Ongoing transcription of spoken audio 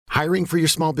Hiring for your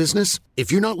small business?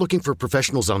 If you're not looking for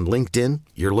professionals on LinkedIn,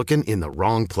 you're looking in the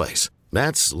wrong place.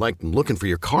 That's like looking for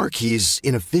your car keys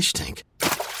in a fish tank.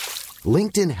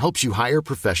 LinkedIn helps you hire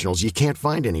professionals you can't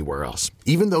find anywhere else,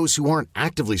 even those who aren't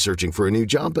actively searching for a new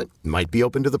job but might be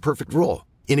open to the perfect role.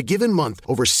 In a given month,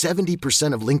 over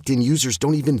 70% of LinkedIn users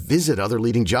don't even visit other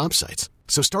leading job sites.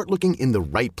 So start looking in the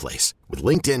right place. With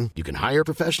LinkedIn, you can hire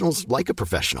professionals like a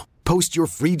professional. Post your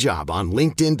free job on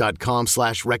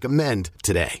linkedin.com/recommend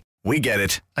today. We get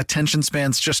it. Attention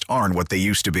spans just aren't what they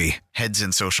used to be. Heads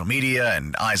in social media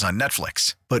and eyes on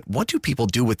Netflix. But what do people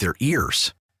do with their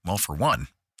ears? Well, for one,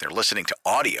 they're listening to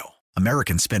audio.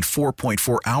 Americans spend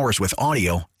 4.4 hours with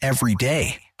audio every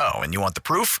day. Oh, and you want the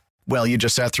proof? Well, you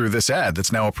just sat through this ad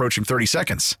that's now approaching 30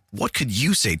 seconds. What could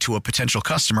you say to a potential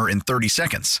customer in 30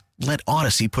 seconds? Let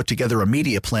Odyssey put together a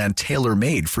media plan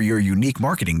tailor-made for your unique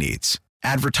marketing needs.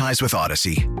 Advertise with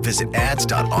Odyssey. Visit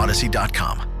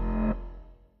ads.odyssey.com.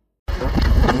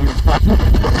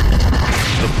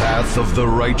 The path of the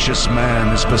righteous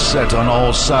man is beset on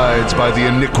all sides by the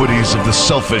iniquities of the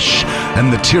selfish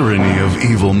and the tyranny of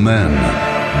evil men.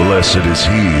 Blessed is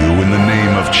he who in the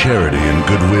name of charity and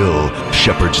goodwill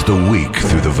shepherds the weak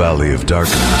through the valley of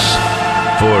darkness.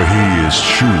 For he is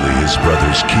truly his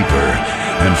brother's keeper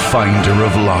and finder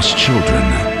of lost children.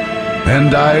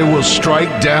 And I will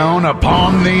strike down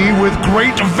upon thee with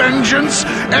great vengeance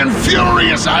and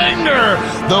furious anger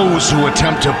those who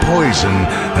attempt to poison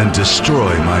and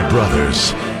destroy my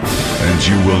brothers. And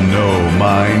you will know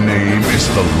my name is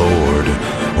the Lord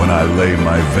when I lay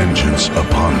my vengeance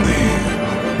upon thee.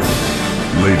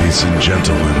 Ladies and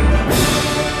gentlemen,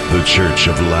 the Church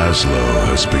of Laszlo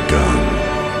has begun.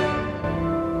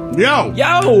 Yo!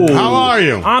 How are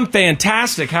you? I'm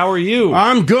fantastic. How are you?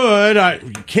 I'm good. I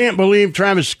can't believe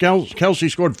Travis Kelce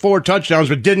scored 4 touchdowns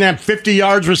but didn't have 50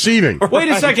 yards receiving. Wait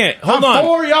a second. Hold on.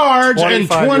 4 yards and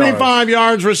 25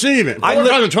 yards receiving.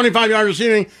 25 yards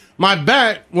receiving. My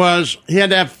bet was he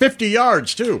had to have 50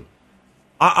 yards, too.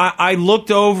 I looked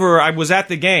over, I was at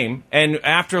the game, and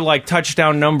after like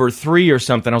touchdown number 3 or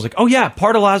something, I was like, oh yeah,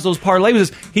 part of Laszlo's parlay was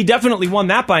this. He definitely won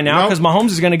that by now because Mahomes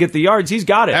is going to get the yards. He's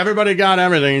got it. Everybody got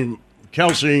everything.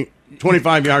 Kelce,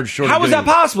 25 yards short. How was that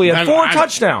possible? He had 4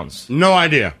 touchdowns. No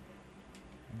idea.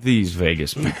 These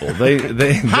Vegas people, they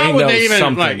How would know they even,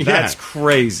 something. That's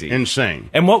crazy.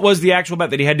 Insane. And what was the actual bet?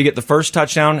 That he had to get the first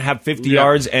touchdown, have 50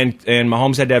 yards, and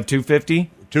Mahomes had to have 250?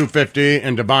 250,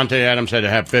 and Devontae Adams had to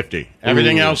have 50.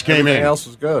 Everything else came in. Everything else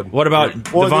was good. What about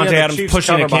Devontae Adams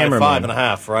pushing a cameraman?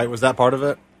 5.5, right? Was that part of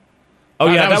it? Oh,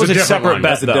 yeah, that was a separate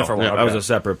bet, That's a different one. That was a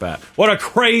separate bet. What a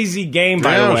crazy game,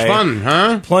 by the way. Yeah, it was fun,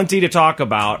 huh? Plenty to talk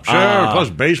about. Sure,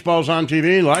 plus baseball's on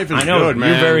TV. Life is I know, good,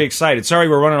 man. You're very excited. Sorry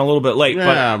we're running a little bit late. Yeah,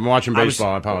 but I'm watching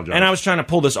baseball. I apologize. And I was trying to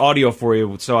pull this audio for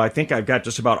you, so I think I've got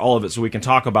just about all of it so we can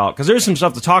talk about, because there's some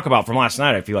stuff to talk about from last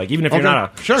night, I feel like, even if you're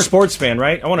not a sports fan,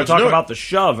 right? I want to talk about the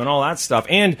shove and all that stuff,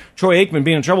 and Troy Aikman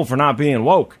being in trouble for not being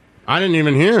woke. I didn't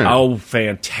even hear it. Oh,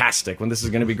 fantastic. Well, this is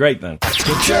going to be great then.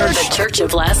 The Church of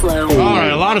Laszlo. All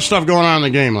right, a lot of stuff going on in the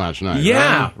game last night.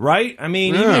 Yeah, right? I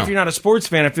mean, even if you're not a sports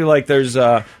fan, I feel like there's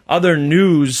other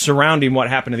news surrounding what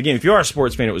happened in the game. If you are a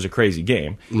sports fan, it was a crazy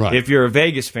game. Right. If you're a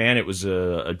Vegas fan, it was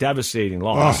a devastating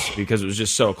loss because it was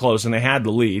just so close, and they had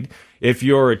the lead. If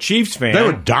you're a Chiefs fan, they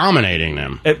were dominating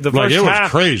them. The first it half, was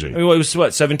crazy. It was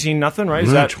what, 17-0, right?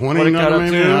 Is that 20 what it got up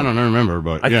maybe? to? I don't remember,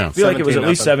 but yeah, I feel like it was at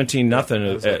least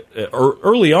 17-0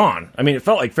 early on. I mean, it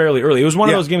felt like fairly early. It was one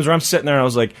of those games where I'm sitting there and I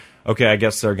was like, okay, I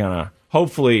guess they're gonna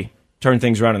hopefully turn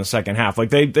things around in the second half, like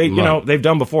they you know they've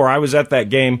done before. I was at that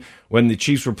game when the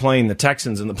Chiefs were playing the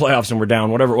Texans in the playoffs and were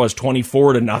down whatever it was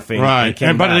 24-0. Right,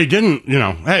 but they didn't.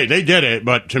 Hey, they did it.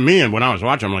 But to me, and when I was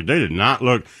watching, I'm like, they did not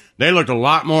look. They looked a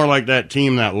lot more like that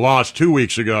team that lost 2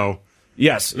 weeks ago.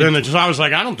 Yes. I was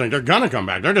like, I don't think they're going to come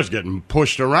back. They're just getting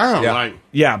pushed around.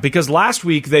 Yeah, because last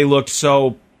week they looked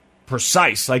so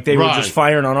precise. Like they were just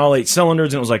firing on all 8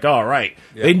 cylinders, and it was like, all right.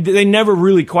 Yeah. They never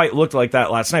really quite looked like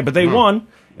that last night, but they won,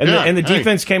 and the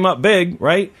defense came up big,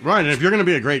 right? Right, and if you're going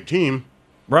to be a great team,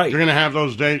 you're going to have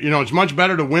those days. It's much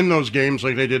better to win those games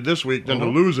like they did this week than to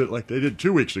lose it like they did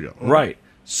 2 weeks ago. Right.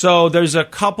 So there's a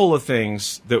couple of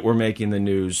things that were making the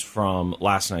news from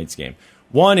last night's game.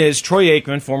 One is Troy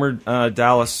Aikman, former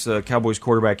Dallas Cowboys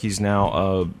quarterback. He's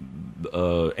now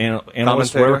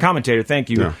analyst, commentator.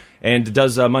 Thank you, and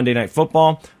does Monday Night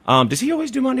Football. Does he always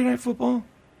do Monday Night Football?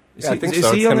 I think is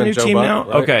so. he on the new team now?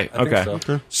 Right?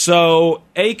 Okay. So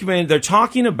Aikman, they're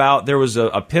talking about there was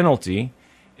a penalty,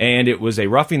 and it was a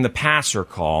roughing the passer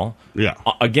call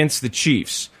against the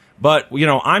Chiefs. But,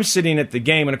 I'm sitting at the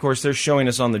game, and, of course, they're showing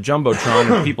us on the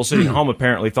Jumbotron, and people sitting at home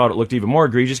apparently thought it looked even more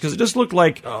egregious because it just looked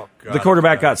like the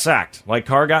quarterback got sacked. Like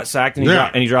Carr got sacked, and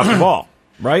he dropped the ball,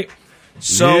 right?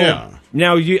 So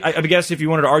now, I guess if you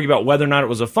wanted to argue about whether or not it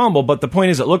was a fumble, but the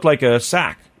point is it looked like a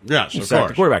sack. Yes, of sacked course.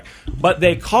 the quarterback. But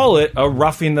they call it a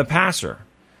roughing the passer,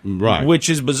 right? Which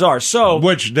is bizarre. So,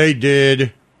 which they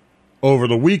did over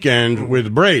the weekend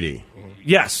with Brady.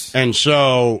 Yes. And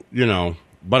so,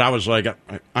 but I was like,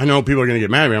 I know people are going to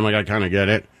get mad at me. I'm like, I kind of get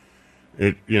it.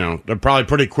 They're probably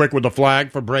pretty quick with the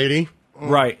flag for Brady.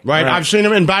 Right. I've seen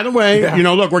them. And by the way,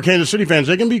 look, we're Kansas City fans.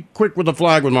 They can be quick with the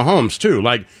flag with Mahomes, too.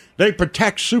 Like, they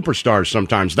protect superstars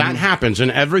sometimes. That happens in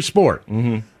every sport.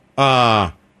 Mm-hmm.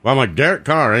 Well, I'm like, Derek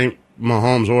Carr ain't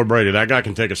Mahomes or Brady. That guy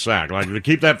can take a sack. Like, to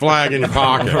keep that flag in your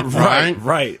pocket, right?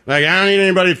 Right. Like, I don't need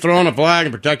anybody throwing a flag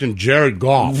and protecting Jared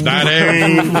Goff. That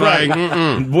ain't like,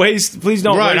 please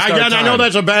don't waste our time. I know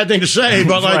that's a bad thing to say,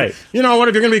 but like, you know what?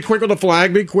 If you're going to be quick with the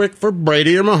flag, be quick for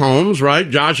Brady or Mahomes, right?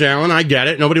 Josh Allen, I get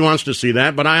it. Nobody wants to see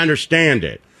that, but I understand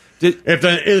it.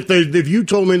 If you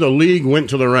told me the league went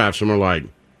to the refs and were like,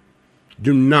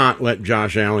 do not let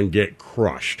Josh Allen get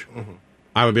crushed. Mm-hmm.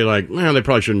 I would be like, well, they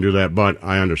probably shouldn't do that, but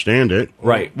I understand it.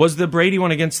 Right. Was the Brady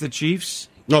one against the Chiefs?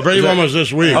 No, Brady one was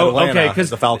this week. Oh, okay, because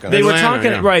the Falcons. They were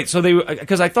talking, right, so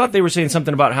because I thought they were saying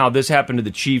something about how this happened to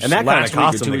the Chiefs and that last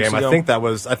kind of week cost or 2 them the weeks game. ago.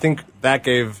 I think that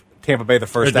gave Tampa Bay the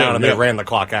first down, and they ran the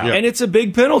clock out. Yeah. And it's a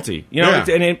big penalty, and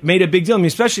it made a big deal. I mean,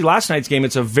 especially last night's game,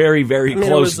 it's a very, very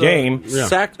close game.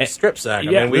 Strip sack.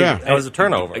 That was a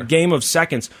turnover. A game of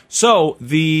seconds. So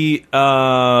the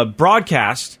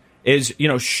broadcast is,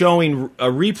 showing a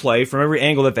replay from every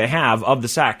angle that they have of the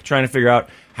sack, trying to figure out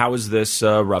how is this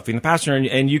roughing the passer.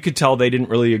 And you could tell they didn't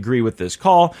really agree with this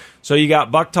call. So you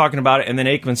got Buck talking about it, and then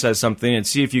Aikman says something, and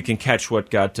see if you can catch what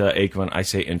got Aikman, I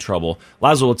say, in trouble.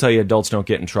 Lazo will tell you adults don't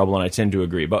get in trouble, and I tend to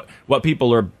agree. But what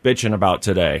people are bitching about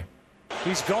today.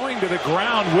 He's going to the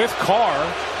ground with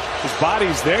Carr. His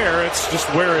body's there. It's just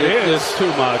where it is. It's too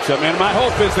much. I mean, my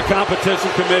hope is the competition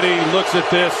committee looks at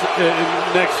this in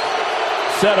the next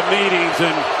set of meetings,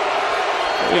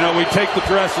 and we take the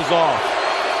dresses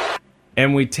off.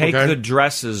 And we take the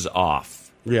dresses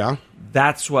off. Yeah,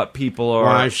 that's what people are.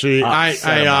 Well, I see.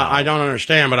 I don't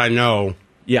understand, but I know.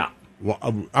 Yeah.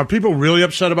 Well, are people really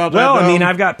upset about that? Well, though? I mean,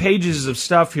 I've got pages of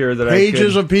stuff here that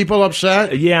pages of people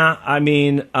upset. Yeah, I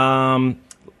mean,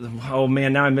 oh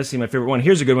man, now I'm missing my favorite one.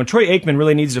 Here's a good one. Troy Aikman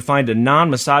really needs to find a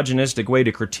non-misogynistic way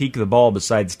to critique the ball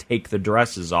besides take the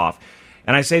dresses off.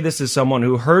 And I say this as someone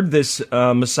who heard this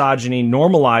misogyny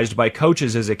normalized by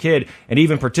coaches as a kid and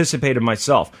even participated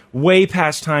myself. Way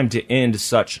past time to end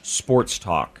such sports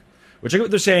talk. Which I get what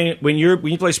they're saying. When you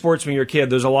play sports when you're a kid,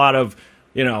 there's a lot of,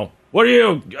 what are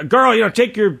you, a girl,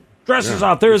 take your dresses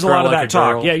off. There's a lot of that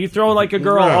talk. Girl. Yeah, you throw like a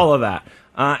girl, all of that.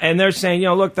 And they're saying,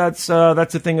 look, that's a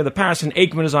thing of the past. And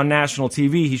Aikman is on national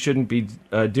TV. He shouldn't be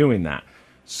doing that.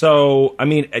 So, I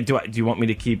mean, do you want me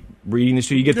to keep reading this?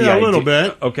 So you get the idea. A little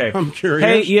bit. Okay. I'm curious.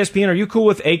 Hey, ESPN, are you cool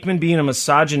with Aikman being a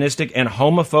misogynistic and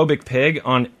homophobic pig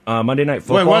on Monday Night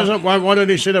Football? Wait, why did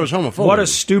he say that was homophobic? What a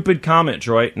stupid comment,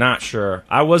 Troy. Not sure.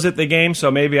 I was at the game,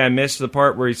 so maybe I missed the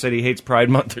part where he said he hates Pride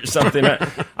Month or something.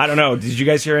 I don't know. Did you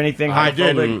guys hear anything homophobic? I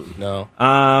didn't.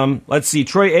 No. Let's see.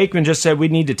 Troy Aikman just said we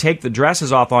need to take the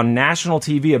dresses off on national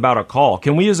TV about a call.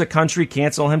 Can we as a country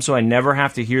cancel him so I never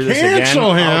have to hear this again?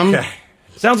 Cancel him? Okay.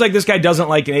 Sounds like this guy doesn't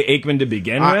like Aikman to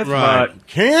begin with. Right. But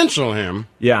Cancel him?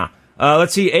 Yeah.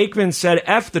 Let's see. Aikman said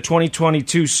F the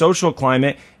 2022 social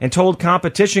climate and told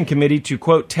competition committee to,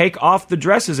 quote, take off the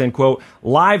dresses, end quote,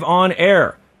 live on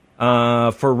air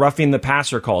for roughing the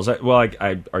passer calls. Well,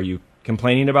 are you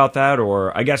complaining about that?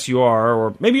 Or I guess you are.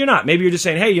 Or maybe you're not. Maybe you're just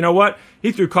saying, hey, you know what?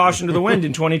 He threw caution to the wind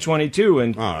in 2022.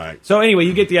 And all right. So anyway,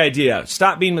 you get the idea.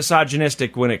 Stop being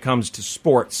misogynistic when it comes to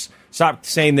sports. Stop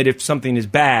saying that if something is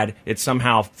bad, it's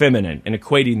somehow feminine and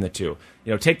equating the two.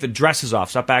 Take the dresses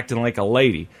off. Stop acting like a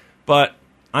lady. But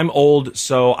I'm old,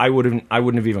 so I wouldn't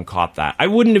have even caught that. I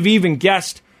wouldn't have even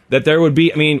guessed that there would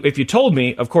be. I mean, if you told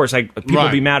me, of course, people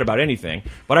would be mad about anything.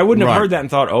 But I wouldn't have heard that and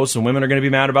thought, oh, some women are going to be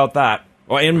mad about that,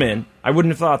 and men. I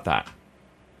wouldn't have thought that.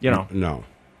 No.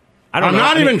 I'm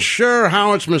not even sure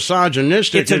how it's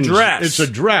misogynistic. It's a dress. It's a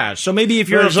dress. So maybe if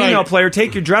you're a female player,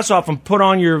 take your dress off and put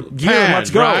on your gear and let's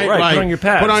go. Right, put on your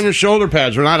pads. Put on your shoulder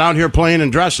pads. We're not out here playing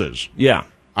in dresses. Yeah.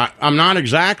 I'm not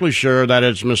exactly sure that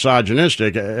it's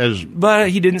misogynistic. But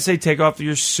he didn't say take off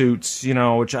your suits,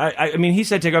 which I mean, he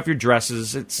said take off your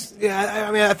dresses.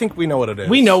 I think we know what it is.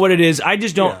 We know what it is. I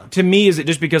just don't. Yeah. To me, is it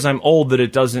just because I'm old that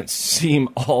it doesn't seem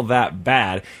all that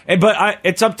bad? But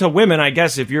it's up to women, I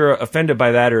guess, if you're offended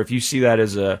by that or if you see that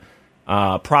as a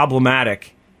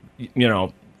problematic,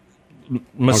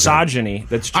 misogyny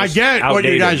that's just I get outdated.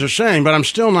 what you guys are saying, but I'm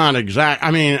still not exact.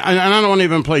 I mean, and I don't want to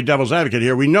even play devil's advocate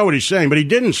here. We know what he's saying, but he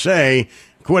didn't say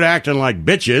quit acting like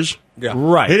bitches. Yeah.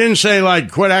 Right. He didn't say,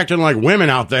 like, quit acting like women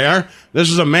out there. This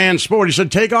is a man's sport. He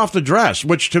said, take off the dress,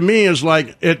 which to me is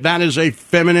like, that is a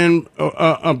feminine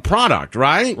product,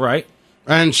 right? Right.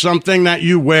 And something that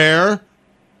you wear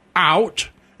out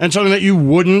and something that you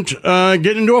wouldn't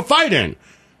get into a fight in.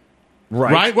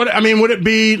 Right. What, I mean, would it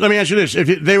be, let me ask you this. If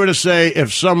they were to say,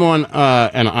 if someone,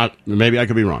 maybe I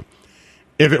could be wrong,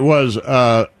 if it was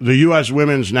the U.S.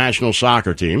 women's national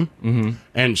soccer team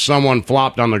and someone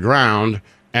flopped on the ground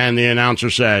and the announcer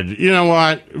said, you know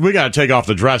what, we got to take off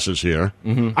the dresses here.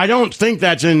 I don't think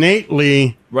that's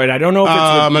innately right. I don't know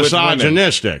if it's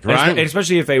misogynistic, with right?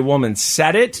 Especially if a woman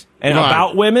said it and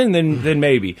about women, then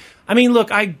maybe. I mean,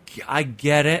 look, I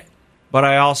get it, but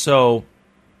I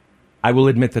will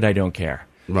admit that I don't care.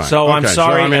 Right. So okay. I'm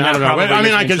sorry. So, I don't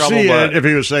know. I could see it if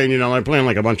he was saying, they're playing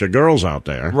like a bunch of girls out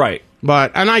there. Right.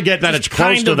 But, and I get that it's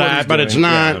close to that, but it's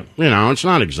not, yeah. It's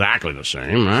not exactly the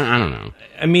same. I don't know.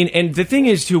 I mean, and the thing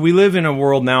is, too, we live in a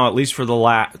world now, at least for the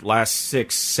last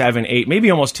 6, 7, 8,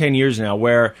 maybe almost 10 years now,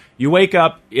 where you wake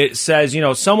up, it says,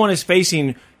 someone is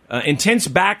facing intense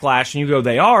backlash, and you go,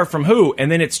 they are? From who?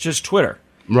 And then it's just Twitter.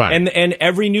 Right. And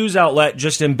every news outlet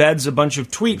just embeds a bunch of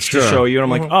tweets to show you. And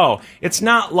I'm like, oh, it's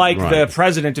not like the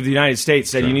president of the United States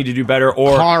said you need to do better.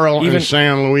 Or Carl in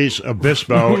San Luis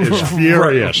Obispo is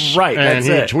furious. Right. And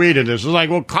he tweeted this. It's like,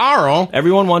 well, Carl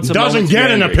everyone doesn't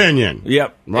get an opinion.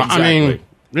 Yep. Well, exactly. I mean,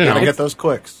 gotta get those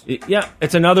clicks. Yeah.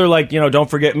 It's another, don't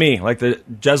forget me, like the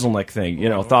Jeselnik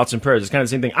thing, thoughts and prayers. It's kind of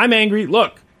the same thing. I'm angry.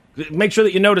 Look. Make sure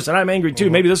that you notice that I'm angry too.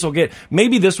 Maybe this will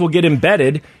get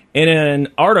embedded in an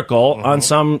article on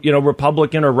some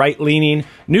Republican or right leaning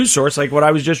news source like what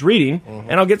I was just reading,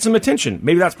 and I'll get some attention.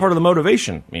 Maybe that's part of the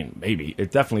motivation. I mean, maybe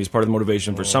it definitely is part of the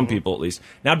motivation for some people at least.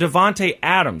 Now, Davante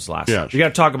Adams last night. We got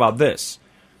to talk about this.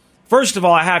 First of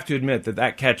all, I have to admit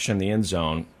that catch in the end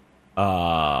zone.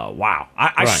 Wow!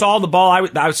 I saw the ball.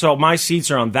 I saw my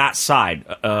seats are on that side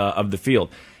of the field.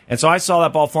 And so I saw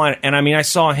that ball flying, and I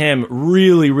saw him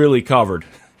really, really covered.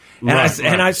 And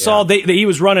I saw that he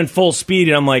was running full speed,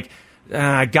 and I'm like,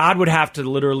 God would have to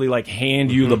literally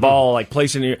hand you the ball,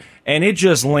 place it in your, and it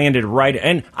just landed right.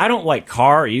 And I don't like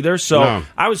Carr either, so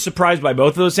I was surprised by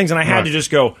both of those things, and I had to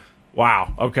just go,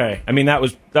 wow, okay. I mean, that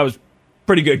was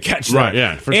pretty good catch there. Right,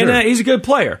 yeah, for sure. And he's a good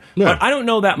player. Yeah. But I don't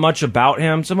know that much about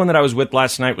him. Someone that I was with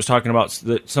last night was talking about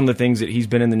some of the things that he's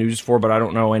been in the news for, but I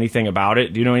don't know anything about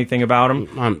it. Do you know anything about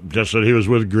him? Just that he was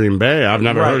with Green Bay. I've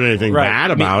never heard anything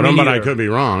bad about him, but I could be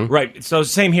wrong. Right. So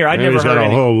same here. He's got a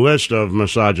whole list of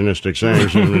misogynistic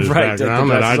sayings in his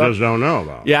background that I just don't know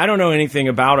about. Yeah, I don't know anything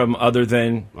about him other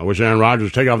than... I wish Aaron Rodgers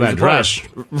would take off that dress.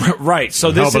 Right.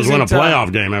 So this help us win a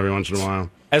playoff game every once in a while.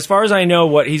 As far as I know,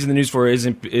 what he's in the news for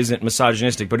isn't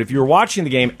misogynistic. But if you're watching the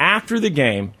game, after the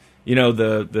game,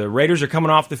 the Raiders are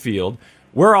coming off the field.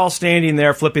 We're all standing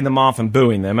there flipping them off and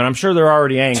booing them. And I'm sure they're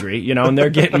already angry, and they're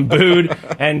getting booed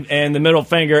and the middle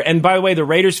finger. And by the way, the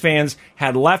Raiders fans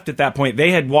had left at that point.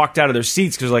 They had walked out of their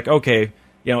seats because okay,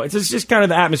 it's just kind of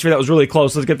the atmosphere that was really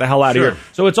close. Let's get the hell out of here.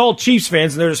 So it's all Chiefs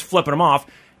fans, and they're just flipping them off.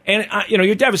 And,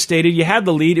 you're devastated. You had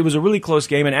the lead. It was a really close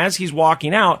game. And as he's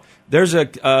walking out, there's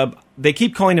they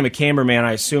keep calling him a cameraman.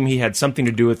 I assume he had something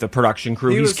to do with the production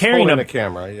crew. He's carrying a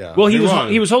camera, yeah. Well,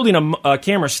 he was holding a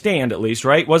camera stand, at least,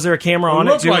 right? Was there a camera on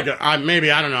it, too?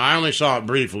 Maybe, I don't know. I only saw it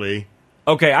briefly.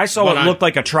 Okay, I saw what looked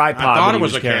like a tripod. I thought it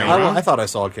was a camera. I thought I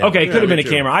saw a camera. Okay, it could have been a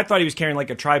camera. I thought he was carrying like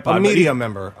a tripod. A media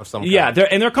member of some kind. Yeah,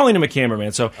 they're calling him a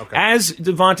cameraman. So as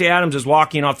Davante Adams is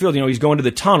walking off field, he's going to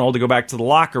the tunnel to go back to the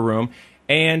locker room,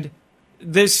 and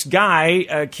this guy,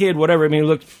 a kid, whatever, he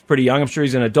looks pretty young. I'm sure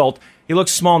he's an adult. He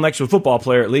looks small next to a football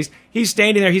player, at least. He's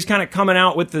standing there. He's kind of coming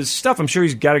out with his stuff. I'm sure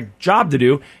he's got a job to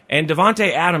do. And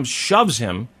Davante Adams shoves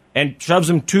him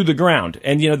to the ground.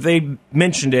 And, they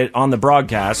mentioned it on the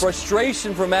broadcast.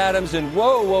 Frustration from Adams, and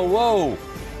whoa.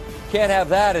 Can't have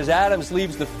that as Adams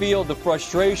leaves the field. The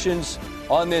frustrations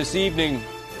on this evening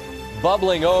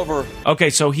bubbling over. Okay,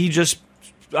 so he just...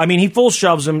 he full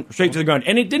shoves him straight to the ground.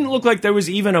 And it didn't look like there was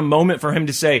even a moment for him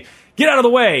to say, get out of the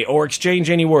way, or exchange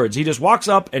any words. He just walks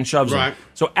up and shoves him.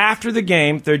 So after the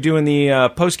game, they're doing the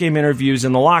post-game interviews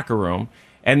in the locker room.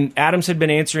 And Adams had been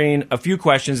answering a few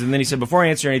questions, and then he said, before I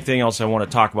answer anything else, I want to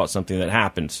talk about something that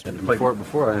happened.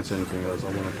 Before I answer anything else, I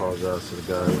want to apologize to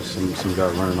the guy. Some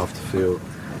guy running off the field,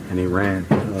 and he ran,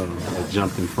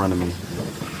 jumped in front of me.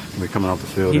 We're coming off the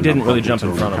field. He didn't really jump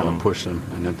in front of him. Kind of pushed him,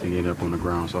 and then he ended up on the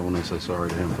ground. So I want to say sorry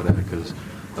to him for that, because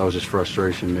that was just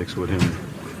frustration mixed with him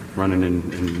running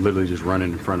and literally just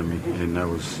running in front of me, and that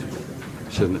was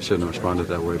Shouldn't have responded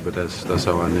that way, but that's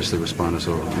how I initially responded.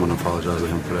 So I want to apologize to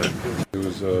him for that. It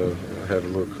was I had a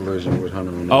little collision with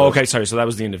Hunter. Oh, okay, sorry. So that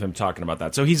was the end of him talking about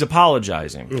that. So he's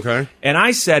apologizing. Okay. And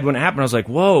I said when it happened, I was like,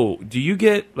 "Whoa, do you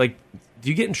get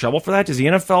in trouble for that? Does the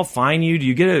NFL fine you? Do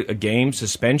you get a game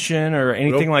suspension or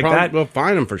anything like that?" They'll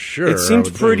fine him for sure. It seems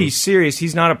pretty serious.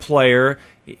 He's not a player.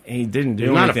 He didn't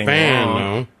do anything not a fan, wrong.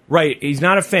 though. Right. He's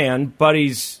not a fan, but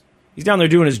he's down there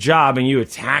doing his job, and you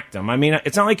attacked him. I mean,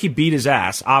 it's not like he beat his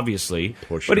ass, obviously,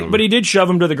 but he did shove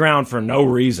him to the ground for no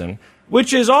reason,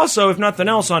 which is also, if nothing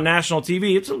else, on national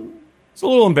TV. It's a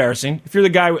little embarrassing if you're the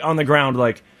guy on the ground,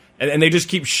 and they just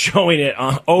keep showing it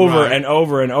over and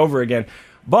over and over again.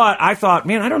 But I thought,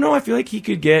 man, I don't know. I feel like he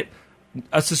could get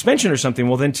a suspension or something.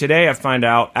 Well, then today I find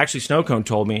out, actually Snowcone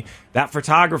told me, that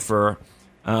photographer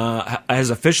has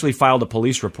officially filed a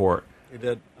police report. He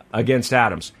did. Against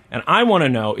Adams. And I want to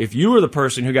know if you were the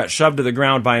person who got shoved to the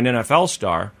ground by an NFL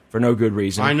star for no good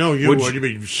reason. I know you would. You'd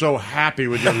be so happy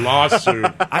with your lawsuit.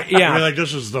 Yeah. You'd be like,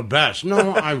 this is the best.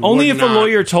 No, I would Only if not. a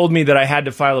lawyer told me that I had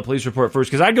to file a police report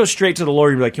first, because I'd go straight to the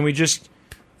lawyer and be like, can we just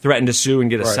threaten to sue and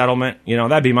get a settlement? You know,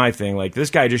 that'd be my thing. Like, this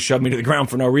guy just shoved me to the ground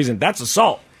for no reason. That's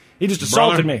assault. He just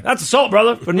assaulted me. That's assault,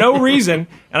 brother, for no reason.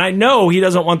 And I know he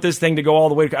doesn't want this thing to go all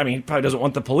the way. I mean, he probably doesn't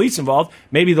want the police involved.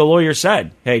 Maybe the lawyer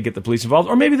said, hey, get the police involved.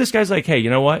 Or maybe this guy's like, hey,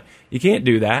 you know what? You can't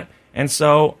do that. And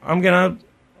so I'm going to...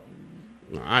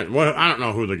 I don't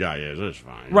know who the guy is. It's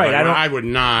fine. Right. I would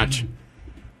not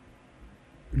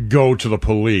go to the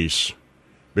police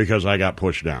because I got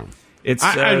pushed down. It's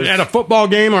at a football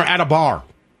game or at a bar.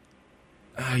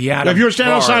 Yeah. If you were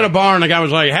standing outside a bar and the guy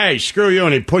was like, hey, screw you,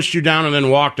 and he pushed you down and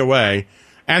then walked away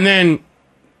and then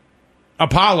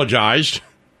apologized,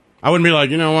 I wouldn't be like,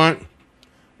 you know what?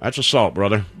 That's assault,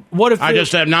 brother. What if I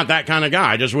just am not that kind of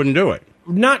guy. I just wouldn't do it.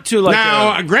 Not to like...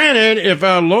 Now, granted, if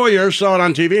a lawyer saw it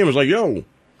on TV and was like, yo,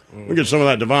 we get some of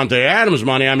that Davante Adams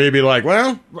money, I may be like,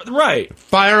 well, right,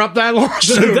 fire up that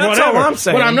lawsuit. That's whatever. all I'm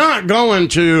saying. But I'm not going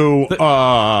to...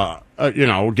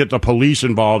 get the police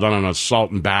involved on an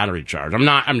assault and battery charge.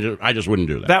 I just wouldn't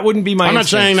do that. That wouldn't be my I'm not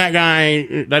instinct. saying that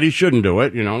guy, that he shouldn't do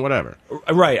it, whatever.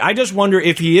 Right. I just wonder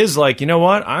if he is like, you know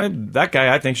what? That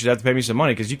guy, I think, should have to pay me some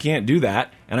money because you can't do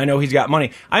that. And I know he's got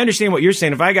money. I understand what you're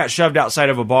saying. If I got shoved outside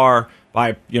of a bar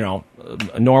by,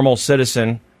 a normal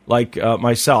citizen like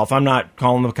myself, I'm not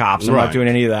calling the cops. I'm not doing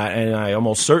any of that. And I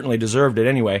almost certainly deserved it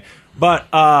anyway. But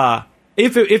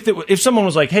if someone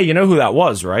was like, hey, you know who that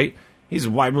was, right? He's a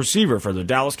wide receiver for the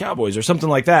Dallas Cowboys or something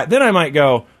like that. Then I might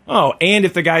go, oh, and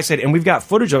if the guy said, and we've got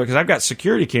footage of it because I've got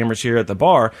security cameras here at the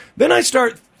bar, then I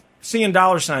start seeing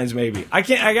dollar signs maybe. I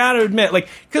got to admit,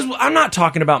 because I'm not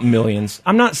talking about millions.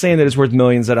 I'm not saying that it's worth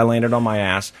millions that I landed on my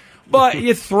ass. But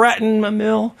you threaten a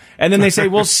mill, and then they say,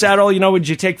 we'll settle, would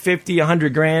you take 50,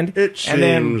 100 grand? And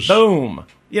then, boom,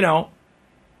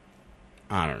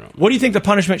 I don't know. What do you think the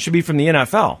punishment should be from the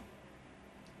NFL?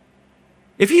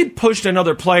 If he had pushed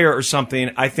another player or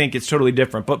something, I think it's totally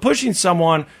different. But pushing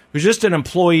someone who's just an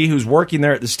employee who's working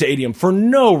there at the stadium for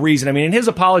no reason. I mean, in his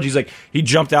apologies, he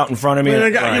jumped out in front of me.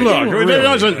 Look, there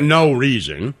wasn't no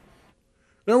reason.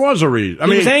 There was a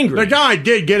reason. He was angry. The guy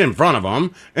did get in front of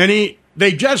him, and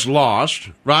they just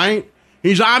lost, right?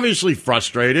 He's obviously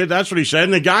frustrated. That's what he said.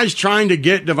 And the guy's trying to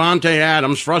get Davante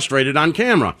Adams frustrated on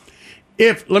camera.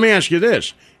 Let me ask you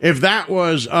this. If that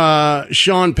was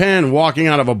Sean Penn walking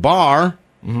out of a bar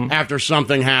after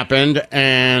something happened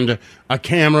and a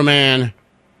cameraman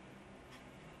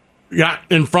got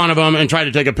in front of him and tried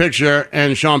to take a picture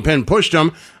and Sean Penn pushed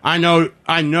him, I know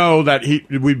that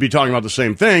we'd be talking about the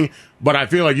same thing, but I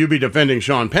feel like you'd be defending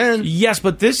Sean Penn. Yes,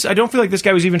 but I don't feel like this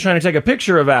guy was even trying to take a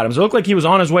picture of Adams. It looked like he was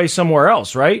on his way somewhere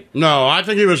else, right? No, I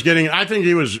think he was getting in front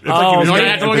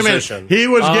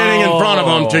of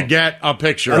him to get a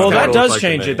picture. Well, that does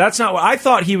change it. That's not what I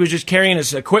thought. He was just carrying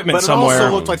his equipment somewhere. But it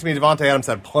also looked like to me Davante Adams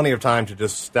had plenty of time to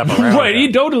just step around. Right,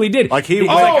 he totally did. He did.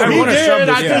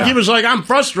 I think he was like, I'm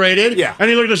frustrated. Yeah. And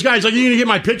he looked at this guy. He's like, you going to get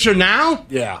my picture now?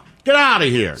 Yeah. Get out of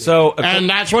here. And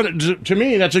that's what, to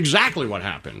me, that's exactly what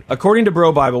happened. According to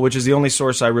Bro Bible, which is the only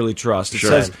source I really trust, it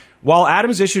says, while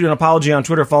Adams issued an apology on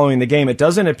Twitter following the game, it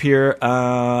doesn't appear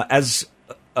as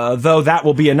though that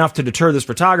will be enough to deter this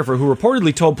photographer who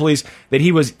reportedly told police that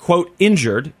he was, quote,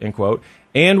 injured, end quote,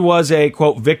 and was a,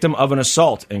 quote, victim of an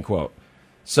assault, end quote.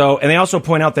 And they also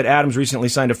point out that Adams recently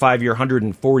signed a 5-year,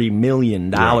 $140 million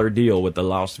deal with the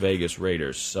Las Vegas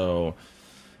Raiders. So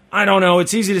I don't know.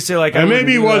 It's easy to say, and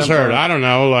maybe he was hurt. I don't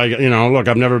know. Look,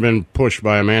 I've never been pushed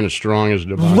by a man as strong as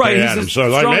Davante Adams. So,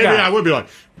 maybe guy. I would be like,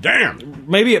 damn.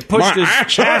 Maybe it pushed his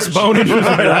ass bone into his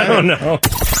head. I don't know.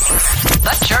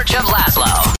 The Church of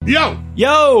Laszlo.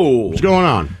 Yo. What's going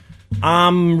on?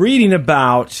 I'm reading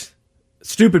about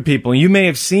stupid people, and you may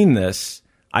have seen this.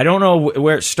 I don't know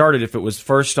where it started, if it was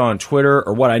first on Twitter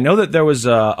or what. I know that there was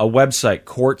a website,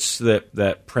 Quartz,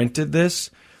 that printed this,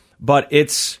 but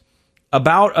it's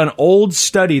about an old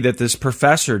study that this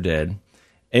professor did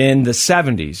in the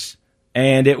 70s.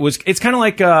 And it's kind of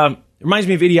like, it reminds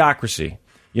me of Idiocracy.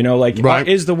 You know, like, right.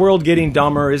 Is the world getting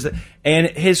dumber? And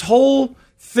his whole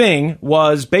thing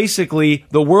was basically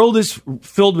the world is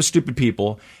filled with stupid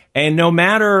people, and no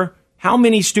matter how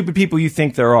many stupid people you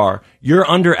think there are, you're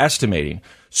underestimating.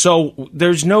 So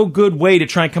there's no good way to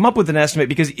try and come up with an estimate,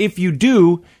 because if you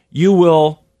do, you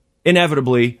will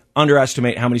inevitably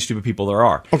underestimate how many stupid people there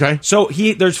are. Okay. So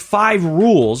there's 5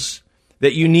 rules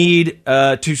that you need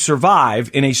to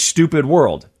survive in a stupid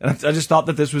world. And I just thought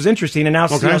that this was interesting. And now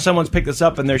someone's picked this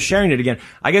up and they're sharing it again.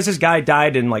 I guess this guy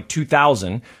died in like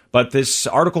 2000, but this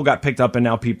article got picked up and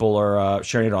now people are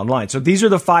sharing it online. So these are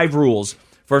the 5 rules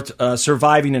for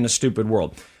surviving in a stupid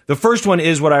world. The first one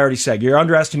is what I already said. You're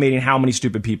underestimating how many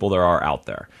stupid people there are out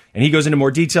there. And he goes into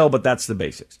more detail, but that's the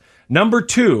basics. Number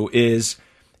 2 is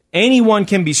anyone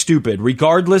can be stupid,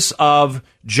 regardless of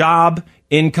job,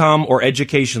 income, or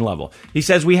education level. He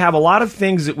says we have a lot of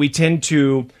things that we tend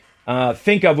to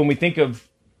think of when we think of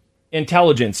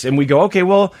intelligence, and we go, okay,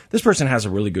 well, this person has a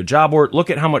really good job, or look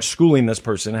at how much schooling this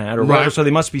person had, or whatever, so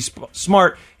they must be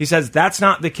smart. He says that's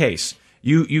not the case.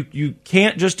 You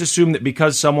can't just assume that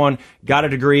because someone got a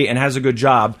degree and has a good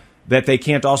job that they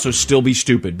can't also still be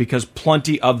stupid, because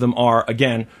plenty of them are,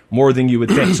 again, more than you would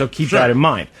think. So keep that in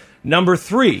mind. Number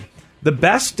 3, the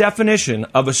best definition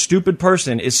of a stupid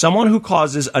person is someone who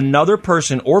causes another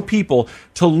person or people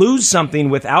to lose something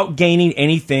without gaining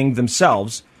anything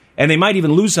themselves, and they might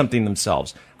even lose something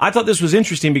themselves. I thought this was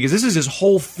interesting because this is his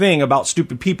whole thing about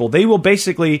stupid people. They will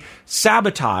basically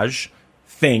sabotage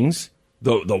things,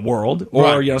 the world,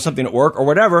 or something at work or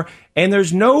whatever, and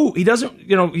he doesn't,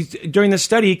 during this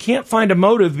study, he can't find a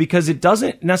motive because it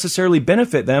doesn't necessarily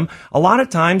benefit them. A lot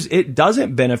of times it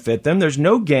doesn't benefit them. There's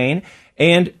no gain,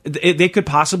 and they could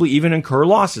possibly even incur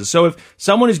losses. So if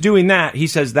someone is doing that, he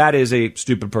says that is a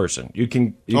stupid person. You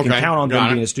can count on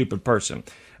them being a stupid person.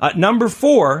 Number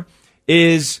 4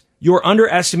 is you're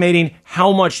underestimating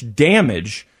how much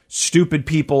damage stupid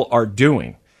people are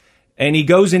doing. And he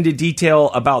goes into detail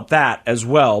about that as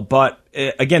well. But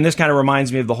again, this kind of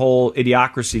reminds me of the whole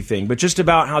Idiocracy thing. But just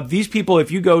about how these people, if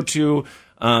you go to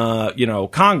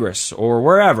Congress or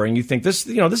wherever, and you think this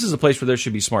is a place where there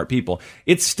should be smart people,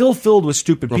 it's still filled with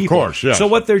stupid people. Of course, yes. So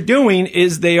what they're doing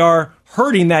is they are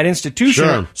hurting that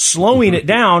institution, slowing it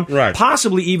down,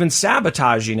 possibly even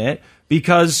sabotaging it,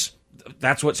 because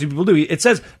that's what stupid people do. It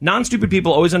says non-stupid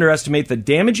people always underestimate the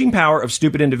damaging power of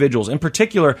stupid individuals. In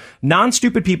particular,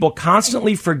 non-stupid people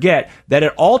constantly forget that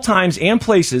at all times and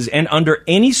places and under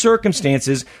any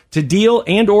circumstances, to deal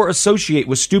and or associate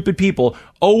with stupid people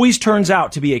always turns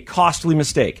out to be a costly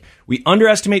mistake. We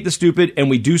underestimate the stupid, and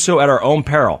we do so at our own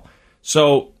peril.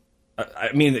 So,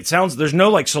 I mean, it sounds there's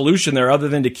no solution there other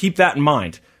than to keep that in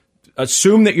mind.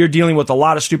 Assume that you're dealing with a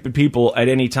lot of stupid people at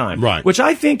any time. Right. Which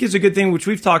I think is a good thing, which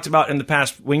we've talked about in the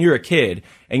past when you're a kid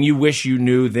and you wish you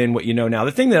knew then what you know now.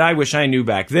 The thing that I wish I knew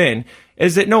back then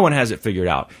is that no one has it figured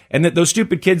out. And that those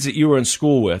stupid kids that you were in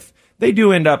school with, they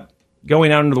do end up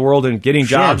going out into the world and getting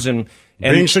jobs and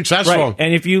being successful. Right.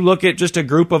 And if you look at just a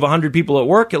group of 100 people at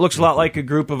work, it looks a lot like a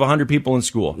group of 100 people in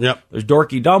school. Yep. There's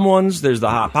dorky dumb ones. There's the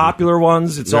hot popular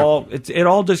ones. It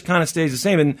all just kind of stays the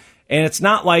same. And it's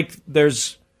not like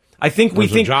there's... I think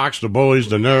There's the jocks, the bullies,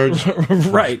 the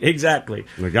nerds. Right, exactly.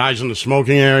 The guys in the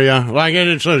smoking area.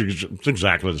 It's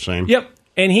exactly the same. Yep.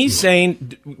 And he's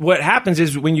saying what happens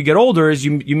is when you get older is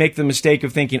you make the mistake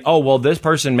of thinking, oh, well, this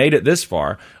person made it this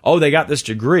far. Oh, they got this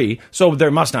degree. So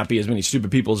there must not be as many stupid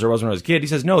people as there was when I was a kid. He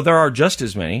says, no, there are just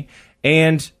as many.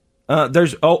 And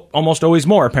there's almost always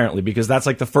more, apparently, because that's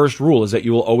like the first rule is that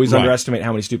you will always underestimate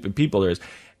how many stupid people there is.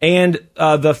 And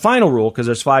the final rule, because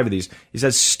there's 5 of these, he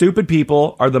says stupid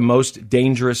people are the most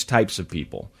dangerous types of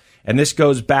people. And this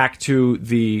goes back to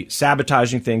the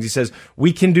sabotaging things. He says,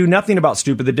 we can do nothing about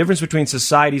stupid. The difference between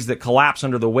societies that collapse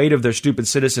under the weight of their stupid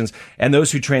citizens and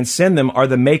those who transcend them are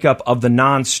the makeup of the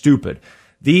non-stupid.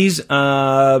 These,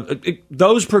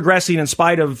 those progressing in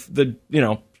spite of the,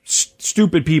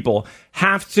 stupid people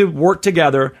have to work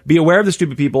together, be aware of the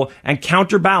stupid people, and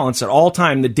counterbalance at all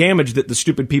time the damage that the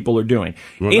stupid people are doing.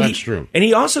 Well, that's true. And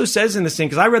he also says in this thing,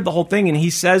 because I read the whole thing, and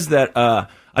he says that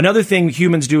another thing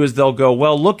humans do is they'll go,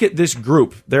 well, look at this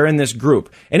group. They're in this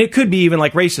group. And it could be even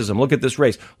like racism. Look at this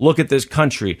race. Look at this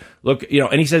country. Look,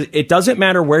 and he says it doesn't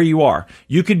matter where you are.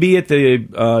 You could be at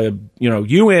the,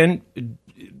 UN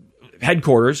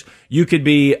headquarters. You could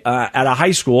be at a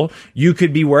high school. You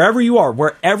could be wherever you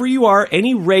are,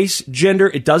 any race, gender,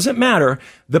 it doesn't matter.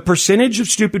 The percentage of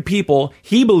stupid people,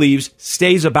 he believes,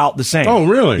 stays about the same. Oh,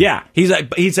 really? Yeah.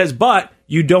 He says, but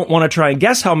you don't want to try and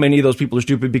guess how many of those people are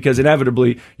stupid because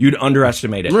inevitably you'd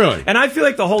underestimate it. Really? And I feel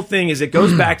like the whole thing is it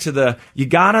goes back to you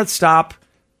got to stop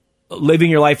living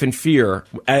your life in fear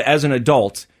as an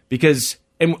adult because,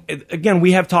 and again,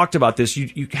 we have talked about this.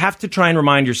 You have to try and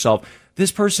remind yourself,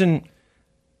 this person,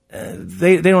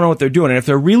 they don't know what they're doing. And if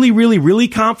they're really, really, really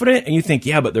confident and you think,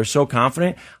 yeah, but they're so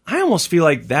confident, I almost feel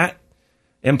like that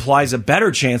implies a better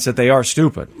chance that they are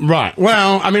stupid. Right.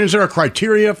 Well, I mean, is there a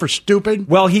criteria for stupid?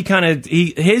 Well,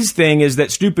 his thing is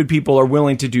that stupid people are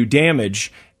willing to do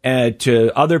damage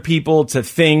to other people, to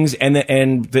things, and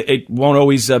it won't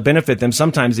always benefit them.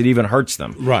 Sometimes it even hurts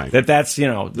them. Right. That's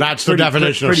the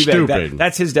definition of stupid.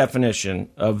 That's his definition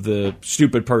of the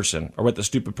stupid person, or what the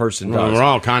stupid person does. Well, we're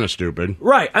all kind of stupid.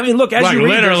 Right. I mean, look, as you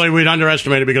read literally, we'd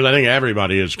underestimate it because I think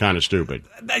everybody is kind of stupid.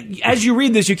 As you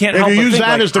read this, you can't help but think, if you use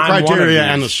that as the criteria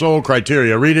and the sole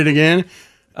criteria, read it again.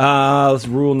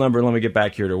 Rule number, let me get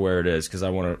back here to where it is because I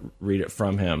want to read it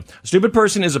from him. A stupid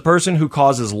person is a person who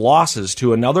causes losses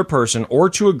to another person or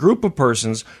to a group of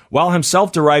persons while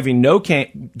himself deriving no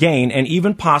gain and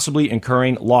even possibly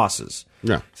incurring losses.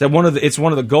 Yeah. So this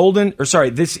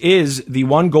is the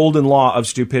one golden law of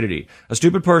stupidity. A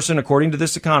stupid person, according to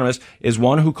this economist, is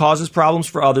one who causes problems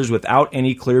for others without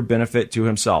any clear benefit to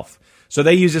himself. So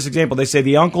they use this example. They say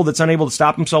the uncle that's unable to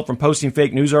stop himself from posting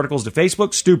fake news articles to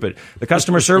Facebook, stupid. The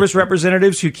customer service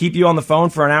representatives who keep you on the phone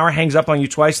for an hour, hangs up on you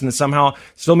twice, and then somehow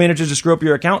still manages to screw up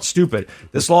your account, stupid.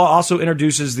 This law also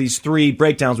introduces these 3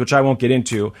 breakdowns, which I won't get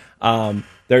into. But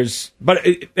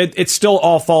it still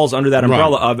all falls under that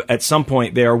umbrella of at some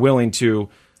point they are willing to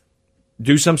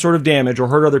do some sort of damage or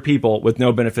hurt other people with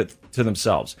no benefit to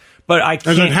themselves. But I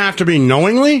can't. Does it have to be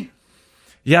knowingly?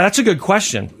 Yeah, that's a good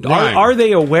question. Right. Are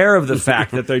they aware of the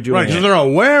fact that they're doing right, it? If they're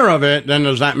aware of it, then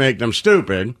does that make them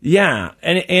stupid? Yeah,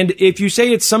 and if you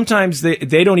say it's sometimes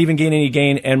they don't even gain any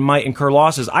gain and might incur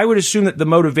losses, I would assume that the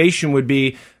motivation would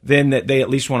be then that they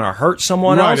at least want to hurt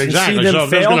someone else exactly. and see them so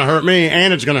if fail. it's going to hurt me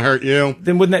and it's going to hurt you,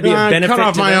 then wouldn't that be a benefit? Cut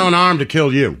off my own arm to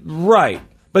kill you. Right.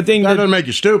 But then that doesn't make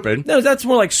you stupid. No, that's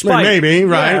more like spite. Maybe,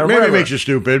 right? Yeah, maybe it makes you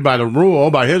stupid by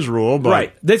his rule. But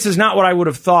right. This is not what I would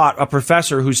have thought a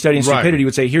professor who's studying stupidity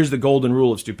would say, here's the golden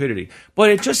rule of stupidity. But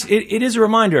it is a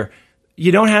reminder.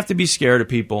 You don't have to be scared of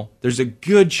people. There's a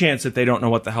good chance that they don't know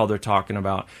what the hell they're talking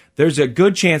about. There's a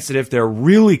good chance that if they're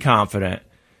really confident,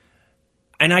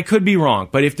 and I could be wrong,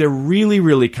 but if they're really,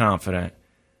 really confident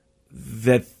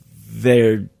that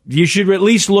you should at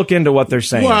least look into what they're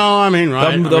saying. Well, I mean,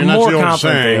 right. The more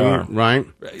confident they are, right?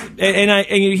 And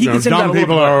he can say dumb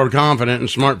people are confident, and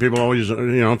smart people always,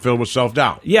 filled with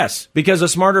self-doubt. Yes, because a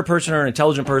smarter person or an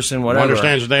intelligent person, whatever,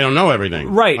 understands that they don't know everything.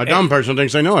 Right. A dumb person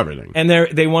thinks they know everything, and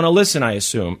they want to listen. I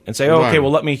assume and say, okay,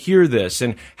 well, let me hear this,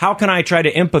 and how can I try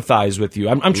to empathize with you?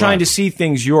 I'm trying to see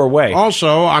things your way.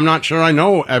 Also, I'm not sure I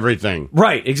know everything.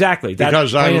 Right. Exactly.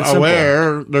 Because I'm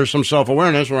aware. There's some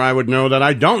self-awareness where I would know that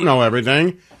I don't know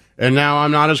everything. And now I'm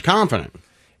not as confident.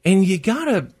 And you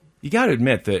gotta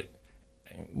admit that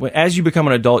as you become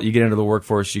an adult, you get into the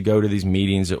workforce, you go to these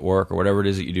meetings at work or whatever it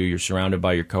is that you do, you're surrounded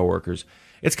by your coworkers.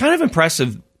 It's kind of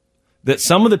impressive that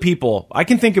some of the people, I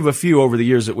can think of a few over the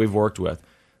years that we've worked with,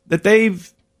 that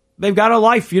they've got a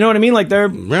life. You know what I mean? Like they're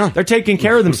taking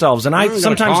care of themselves. And I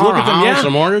sometimes look at them, a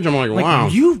mortgage. I'm like, wow.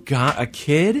 You've got a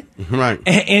kid, right?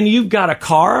 And you've got a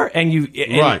car, and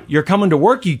you're coming to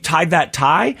work. You tied that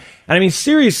tie. And I mean,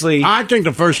 seriously. I think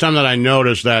the first time that I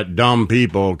noticed that dumb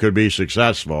people could be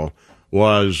successful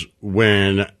was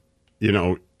when,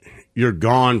 you're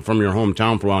gone from your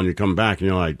hometown for a while and you come back and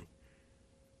you're like,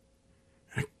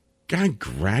 guy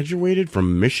graduated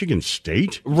from Michigan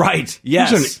State? Right,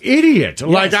 yes. He's an idiot.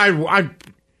 Yes. Like,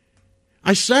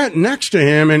 I sat next to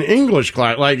him in English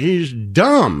class. Like, he's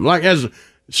dumb. Like, as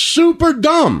super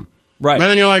dumb. Right. And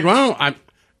then you're like, well,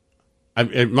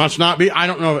 it must not be, I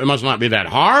don't know, it must not be that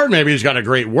hard. Maybe he's got a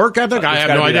great work ethic. I have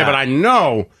no idea, but I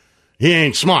know he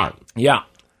ain't smart. Yeah.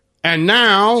 And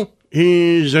now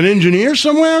he's an engineer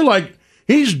somewhere? Like,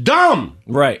 he's dumb.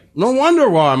 Right. No wonder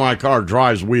why my car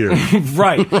drives weird.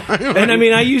 Right. And I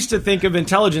mean, I used to think of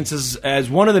intelligence as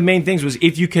one of the main things was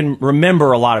if you can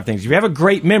remember a lot of things. If you have a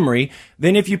great memory,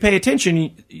 then if you pay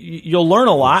attention, you'll learn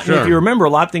a lot. Sure. And if you remember a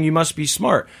lot, then you must be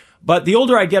smart. But the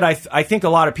older I get, I think a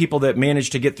lot of people that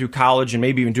manage to get through college and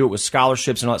maybe even do it with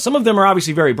scholarships and all that, some of them are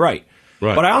obviously very bright.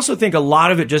 Right. But I also think a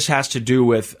lot of it just has to do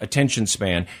with attention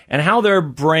span and how their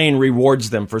brain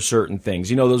rewards them for certain things.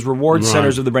 Those reward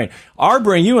centers of the brain. Our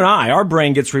brain, you and I, our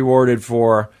brain gets rewarded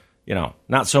for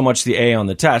not so much the A on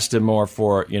the test and more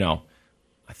for,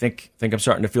 I think I'm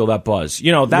starting to feel that buzz.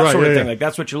 That sort of thing. Like,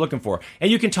 that's what you're looking for. And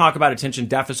you can talk about attention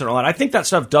deficit and all that. I think that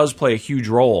stuff does play a huge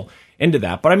role into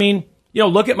that. But I mean,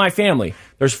 look at my family.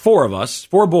 There's 4 of us,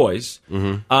 4 boys.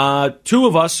 Mm-hmm. 2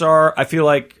 of us are, I feel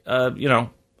like,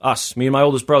 us, me and my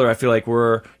oldest brother, I feel like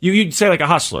we're, you'd say like a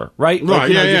hustler, right?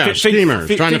 Right,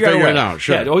 schemers, trying to figure it out,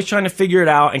 sure. Yeah, always trying to figure it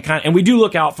out, and we do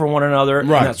look out for one another and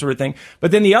that sort of thing. But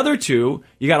then the other 2,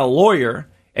 you got a lawyer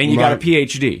and you got a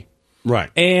PhD. Right.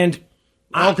 And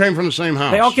all came from the same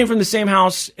house. They all came from the same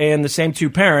house and the same 2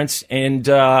 parents. And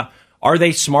are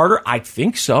they smarter? I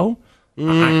think so.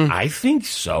 I think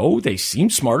so. They seem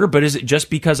smarter, but is it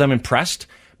just because I'm impressed?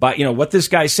 But, what this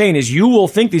guy's saying is you will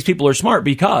think these people are smart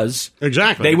because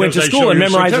they went to school and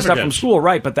memorized the stuff from school,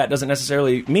 right? But that doesn't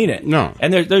necessarily mean it. No.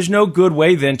 And there's no good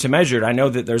way then to measure it. I know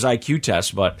that there's IQ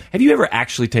tests, but have you ever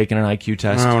actually taken an IQ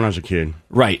test? No, when I was a kid.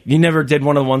 Right. You never did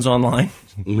one of the ones online?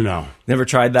 No. Never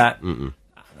tried that? Mm-mm.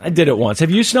 I did it once.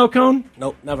 Have you, Snow Cone?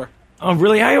 Nope, never. Oh,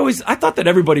 really? I thought that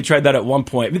everybody tried that at one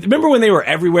point. Remember when they were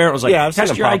everywhere? It was like,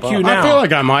 test your IQ now. I feel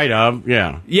like I might have,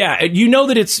 yeah. Yeah, you know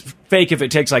that it's fake if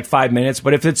it takes like 5 minutes,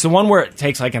 but if it's the one where it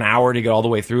takes like an hour to get all the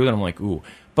way through, then I'm like, ooh.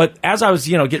 But as I was,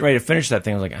 getting ready to finish that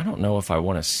thing, I was like, I don't know if I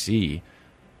want to see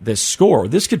this score.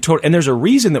 This could and there's a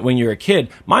reason that when you're a kid,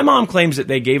 my mom claims that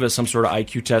they gave us some sort of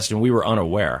IQ test and we were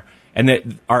unaware, and that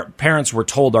our parents were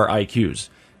told our IQs.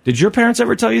 Did your parents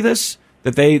ever tell you this?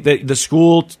 That the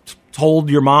school told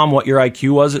your mom what your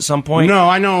IQ was at some point? No,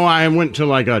 I know I went to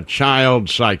like a child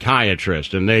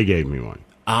psychiatrist and they gave me one.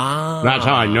 Ah. That's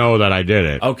how I know that I did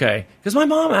it. Okay. Because my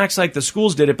mom acts like the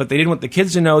schools did it, but they didn't want the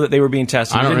kids to know that they were being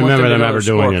tested. I don't remember them ever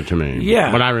doing it to me.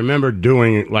 Yeah. But I remember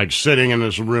doing it, like sitting in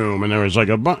this room and there was like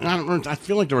I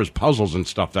feel like there was puzzles and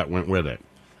stuff that went with it.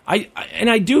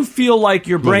 I do feel like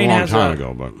your brain has a long time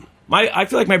ago, but... I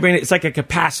feel like my brain, it's like a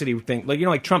capacity thing. Like,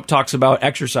 like Trump talks about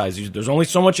exercise. There's only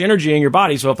so much energy in your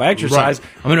body, so if I exercise,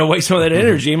 I'm going to waste some of that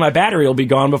energy, and my battery will be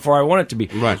gone before I want it to be.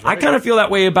 Right. I kind of feel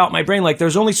that way about my brain. Like,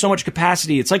 there's only so much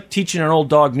capacity. It's like teaching an old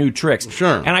dog new tricks.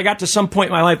 Sure. And I got to some point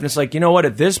in my life, and it's like, you know what,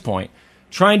 at this point,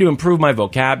 trying to improve my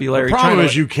vocabulary. The problem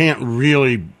is you can't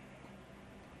really...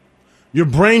 Your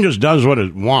brain just does what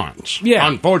it wants. Yeah.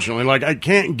 Unfortunately. Like, I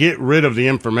can't get rid of the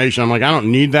information. I'm like, I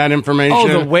don't need that information. Oh,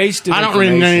 the waste of I don't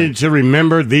really need to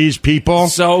remember these people.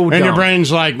 So dumb. And your brain's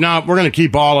like, no, we're going to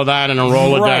keep all of that in a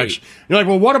Rolodex. Right. You're like,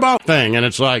 well, what about thing? And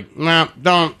it's like, no,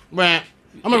 don't.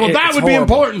 I'm like, well, that would be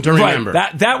important to remember.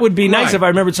 Right. That would be nice if I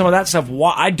remembered some of that stuff.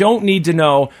 I don't need to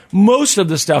know most of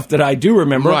the stuff that I do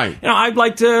remember. Right. I'd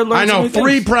like to learn. I know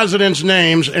 3 presidents'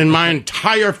 names in my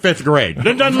entire 5th grade.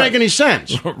 That doesn't make any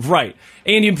sense. Right.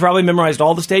 And you probably memorized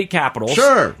all the state capitals.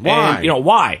 Sure. Why? And,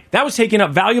 why? That was taking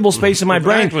up valuable space in my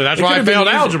brain. Exactly. That's why I failed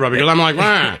algebra, because I'm like,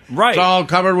 right. It's all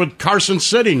covered with Carson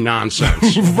City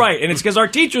nonsense. Right. And it's because our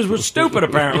teachers were stupid,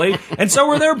 apparently, and so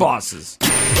were their bosses.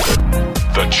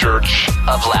 The Church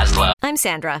of Laszlo. I'm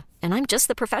Sandra, and I'm just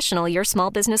the professional your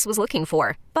small business was looking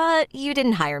for. But you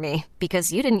didn't hire me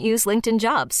because you didn't use LinkedIn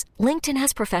Jobs. LinkedIn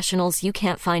has professionals you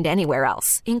can't find anywhere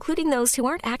else, including those who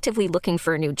aren't actively looking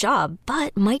for a new job,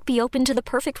 but might be open to the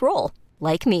perfect role,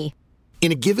 like me.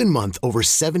 In a given month, over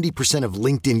 70% of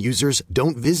LinkedIn users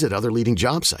don't visit other leading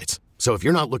job sites. So if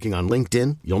you're not looking on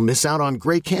LinkedIn, you'll miss out on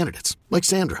great candidates like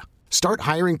Sandra. Start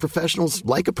hiring professionals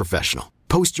like a professional.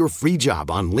 Post your free job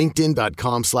on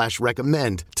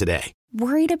linkedin.com/recommend today.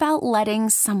 Worried about letting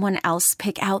someone else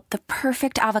pick out the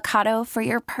perfect avocado for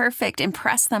your perfect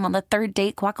impress them on the third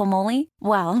date guacamole?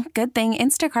 Well, good thing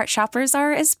Instacart shoppers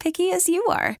are as picky as you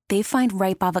are. They find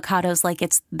ripe avocados like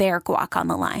it's their guac on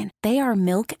the line. They are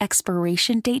milk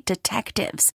expiration date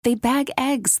detectives. They bag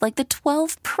eggs like the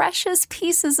 12 precious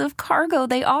pieces of cargo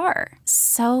they are.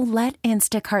 So let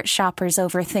Instacart shoppers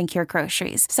overthink your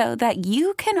groceries so that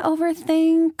you can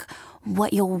overthink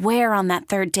what you'll wear on that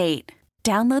third date.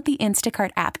 Download the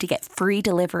Instacart app to get free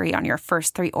delivery on your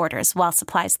first 3 orders while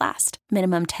supplies last.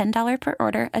 Minimum $10 per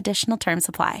order. Additional terms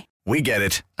apply. We get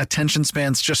it. Attention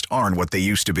spans just aren't what they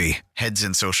used to be. Heads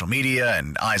in social media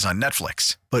and eyes on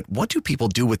Netflix. But what do people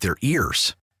do with their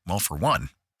ears? Well, for one,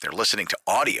 they're listening to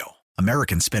audio.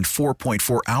 Americans spend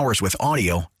 4.4 hours with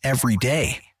audio every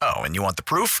day. Oh, and you want the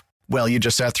proof? Well, you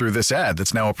just sat through this ad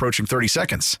that's now approaching 30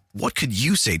 seconds. What could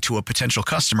you say to a potential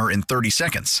customer in 30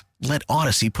 seconds? Let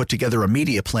Odyssey put together a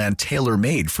media plan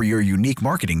tailor-made for your unique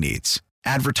marketing needs.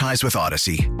 Advertise with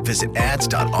Odyssey. Visit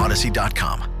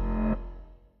ads.odyssey.com.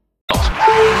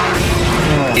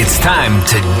 It's time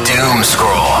to doom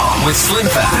scroll with Slim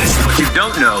Fast. What you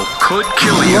don't know could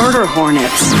kill you. Murder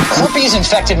hornets.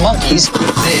 Herpes-infected monkeys.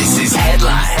 This is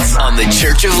Headlines on the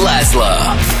Church of Laszlo.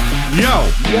 Yo.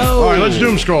 All right, let's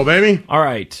doom scroll, baby. All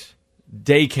right.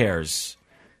 daycares.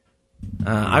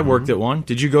 I worked at one.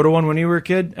 Did you go to one when you were a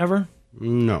kid ever?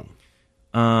 No.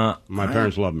 My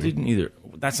parents loved me. Didn't either.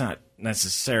 That's not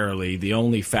necessarily the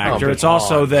only factor. It's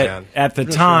also that at the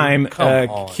time,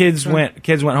 kids went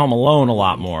home alone a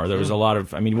lot more. There was a lot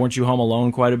of. I mean, weren't you home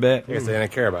alone quite a bit? I guess they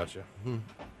didn't care about you.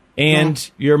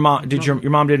 And your mom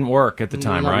your mom didn't work at the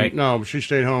time, right? No, she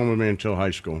stayed home with me until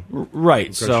high school. Right.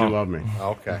 Because so she loved me.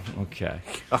 Okay.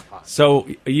 So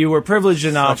you were privileged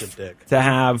enough to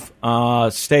have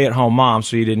stay-at-home mom,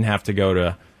 so you didn't have to go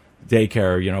to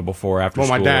daycare, before after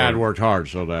school. Well, my dad worked hard,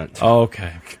 so that.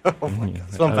 Okay.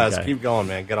 Slimfast, keep going,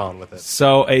 man. Get on with it.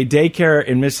 So a daycare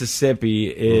in Mississippi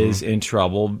is in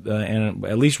trouble, and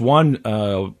at least one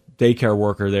daycare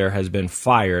worker there has been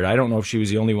fired. I don't know if she was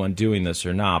the only one doing this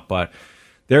or not, but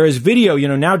there is video,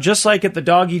 now just like at the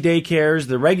doggy daycares,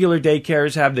 the regular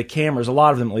daycares have the cameras, a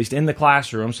lot of them at least, in the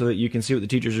classroom so that you can see what the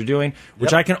teachers are doing,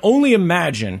 which I can only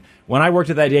imagine when I worked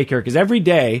at that daycare, because every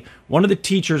day, one of the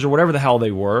teachers or whatever the hell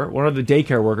they were, one of the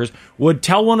daycare workers, would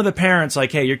tell one of the parents,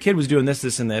 like, hey, your kid was doing this,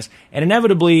 this, and this, and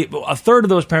inevitably, a third of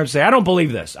those parents say, I don't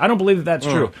believe this. I don't believe that's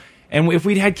true. And if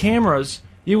we'd had cameras,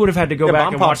 you would have had to go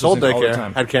back and watch this all the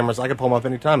time. Had cameras. I could pull them up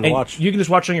anytime to watch. You can just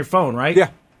watch on your phone, right? Yeah.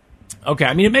 Okay,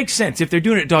 I mean, it makes sense. If they're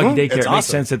doing it at doggy daycare, it makes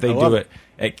sense that they do it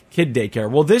at kid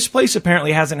daycare. Well, this place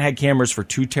apparently hasn't had cameras for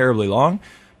too terribly long,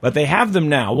 but they have them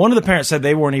now. One of the parents said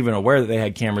they weren't even aware that they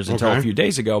had cameras until a few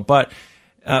days ago. But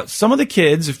some of the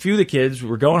kids, a few of the kids,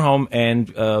 were going home and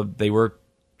they were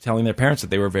telling their parents that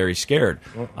they were very scared.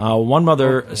 One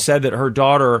mother said that her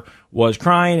daughter was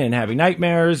crying and having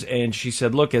nightmares, and she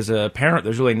said, look, as a parent,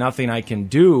 there's really nothing I can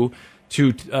do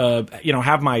to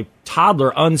have my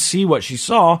toddler unsee what she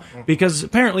saw, because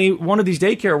apparently one of these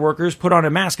daycare workers put on a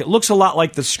mask. It looks a lot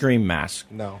like the Scream mask.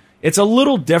 No. It's a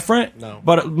little different,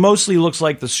 but it mostly looks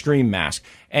like the Scream mask.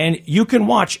 And you can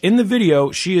watch in the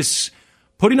video, she is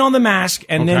putting on the mask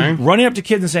and then running up to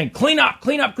kids and saying, clean up,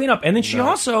 clean up, clean up. And then she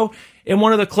also, in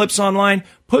one of the clips online,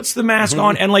 puts the mask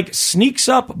on and sneaks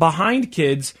up behind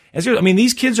kids.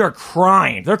 These kids are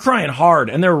crying. They're crying hard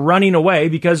and they're running away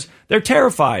because they're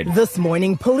terrified. This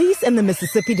morning, police and the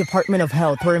Mississippi Department of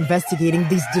Health are investigating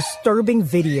these disturbing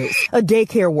videos. A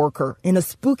daycare worker in a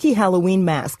spooky Halloween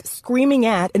mask screaming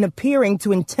at and appearing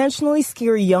to intentionally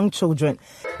scare young children.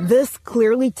 This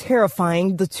clearly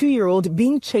terrifying the 2-year-old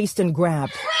being chased and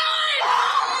grabbed.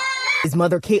 His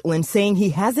mother, Caitlin, saying he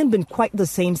hasn't been quite the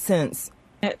same since.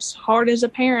 It's hard as a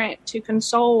parent to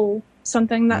console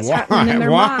something that's happening in their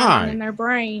mind and in their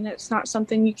brain. It's not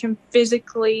something you can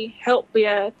physically help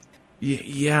with.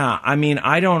 Yeah,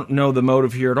 I don't know the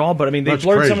motive here at all, but they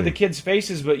blurred some of the kids'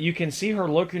 faces, but you can see her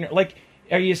looking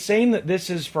are you saying that this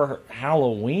is for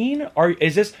Halloween? Or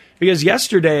is this because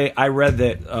yesterday I read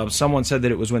that someone said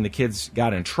that it was when the kids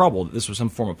got in trouble, that this was some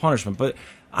form of punishment, but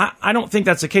I don't think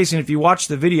that's the case. And if you watch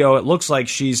the video, it looks like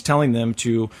she's telling them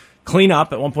to clean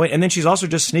up at one point, and then she's also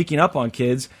just sneaking up on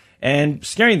kids and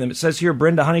scaring them. It says here,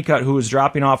 Brenda Honeycutt, who was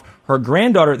dropping off her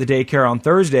granddaughter at the daycare on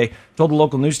Thursday, told the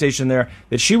local news station there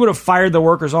that she would have fired the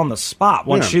workers on the spot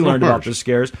once she learned about the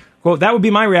scares. Quote, that would be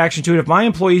my reaction to it if my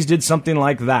employees did something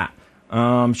like that.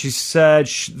 She said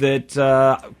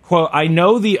that, quote, I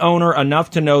know the owner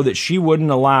enough to know that she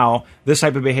wouldn't allow this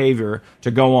type of behavior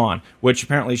to go on, which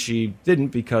apparently she didn't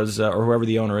because, or whoever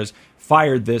the owner is,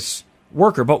 fired this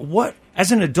worker. But what,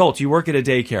 as an adult, you work at a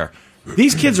daycare.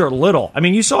 These kids are little.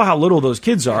 You saw how little those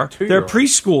kids are. They're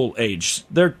preschool age.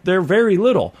 They're very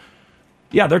little.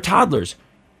 Yeah, they're toddlers.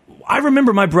 I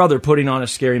remember my brother putting on a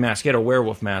scary mask. He had a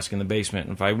werewolf mask in the basement.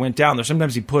 And if I went down there,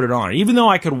 sometimes he'd put it on. Even though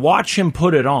I could watch him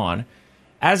put it on,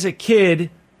 as a kid,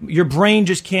 your brain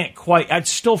just can't quite. I'd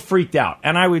still freaked out,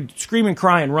 and I would scream and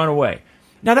cry and run away.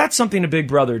 Now that's something a big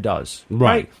brother does,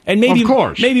 right? And maybe, of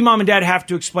course, maybe mom and dad have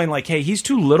to explain, like, hey, he's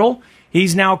too little.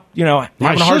 He's now,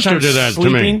 having a hard time did that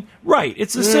sleeping. To me. Right?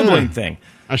 It's a sibling thing.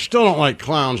 I still don't like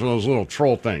clowns and those little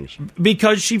troll things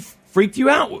because she freaked you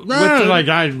out. Like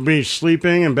I'd be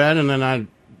sleeping in bed, and then I'd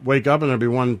wake up, and there'd be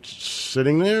one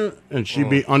sitting there, and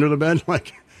she'd be under the bed,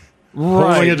 like.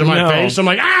 Rolling into my face. I'm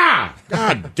like,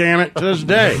 God damn it, to this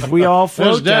day. We all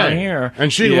float down here.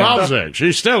 And she loves it.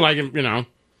 She's still like,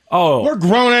 we're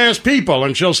grown-ass people.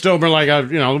 And she'll still be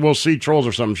like, we'll see trolls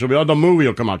or something. She'll be, the movie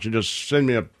will come out. You just send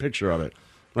me a picture of it.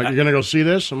 Like, you're going to go see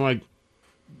this? I'm like.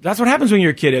 That's what happens when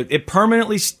you're a kid. It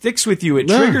permanently sticks with you. It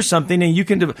triggers something, and you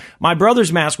can. My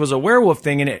brother's mask was a werewolf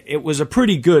thing, and it was a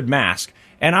pretty good mask.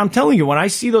 And I'm telling you, when I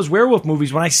see those werewolf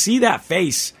movies, when I see that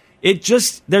face, it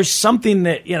just, there's something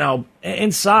that,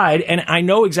 inside, and I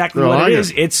know exactly what it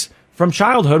is. It's from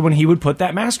childhood when he would put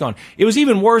that mask on. It was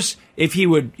even worse if he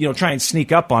would, try and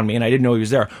sneak up on me and I didn't know he was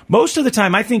there. Most of the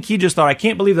time, I think he just thought, I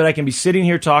can't believe that I can be sitting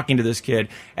here talking to this kid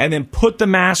and then put the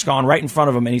mask on right in front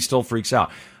of him and he still freaks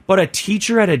out. But a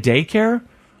teacher at a daycare,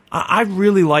 I'd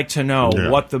really like to know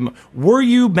were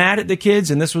you mad at the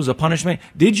kids and this was a punishment?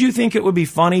 Did you think it would be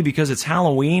funny because it's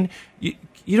Halloween? You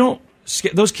don't,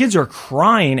 those kids are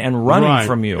crying and running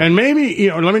from you. And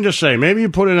maybe, let me just say, maybe you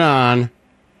put it on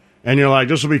and you're like,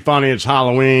 this will be funny, it's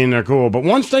Halloween, they're cool. But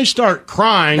once they start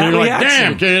crying, you're like,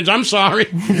 damn, kids, I'm sorry.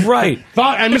 Right.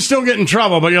 I'm still getting in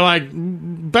trouble, but you're like,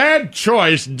 bad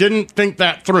choice, didn't think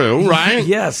that through, right?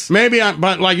 Yes. Maybe,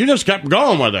 but you just kept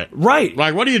going with it. Right.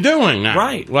 Like, what are you doing now?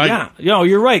 Right. Yeah.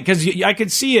 You're right, because I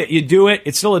could see it. You do it,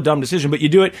 it's still a dumb decision, but you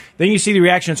do it, then you see the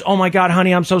reactions, oh my God,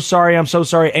 honey, I'm so sorry,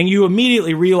 and you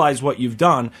immediately realize what you've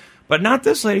done. But not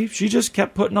this lady. She just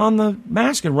kept putting on the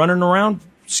mask and running around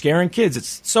scaring kids.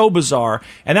 It's so bizarre.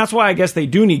 And that's why I guess they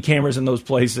do need cameras in those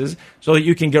places so that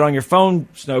you can get on your phone,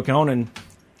 Snow Cone, and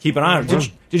keep an eye on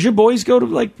it. Did your boys go to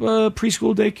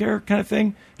preschool daycare kind of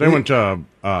thing? They went to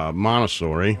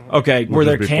Montessori. Okay. Were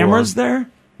there cameras there?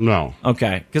 No.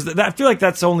 Okay. Because I feel like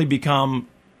that's only become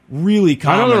really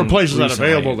common. I know there were places recently.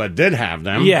 that available that did have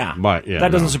them. Yeah. But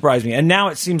that doesn't surprise me. And now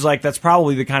it seems like that's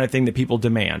probably the kind of thing that people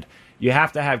demand. You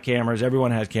have to have cameras.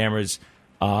 Everyone has cameras.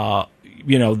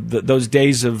 Those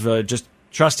days of just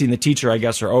trusting the teacher, I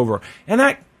guess, are over.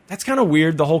 And that's kind of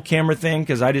weird, the whole camera thing,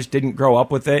 because I just didn't grow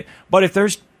up with it. But if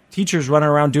there's teachers running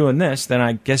around doing this, then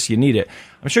I guess you need it.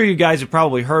 I'm sure you guys have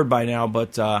probably heard by now,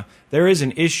 but there is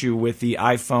an issue with the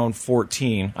iPhone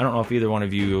 14. I don't know if either one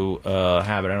of you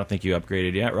have it. I don't think you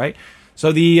upgraded yet, right?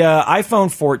 So the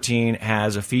iPhone 14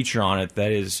 has a feature on it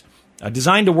that is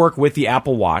designed to work with the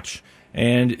Apple Watch.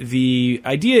 And the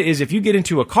idea is if you get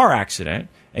into a car accident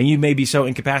and you may be so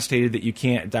incapacitated that you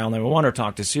can't dial 911 or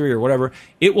talk to Siri or whatever,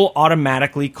 it will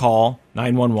automatically call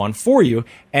 911 for you.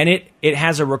 And it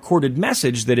has a recorded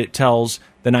message that it tells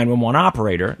the 911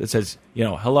 operator that says,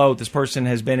 hello, this person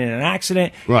has been in an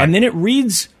accident. Right. And then it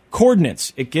reads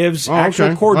coordinates. It gives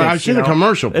actual coordinates. Well, I've seen a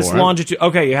commercial for it's it. Longitude.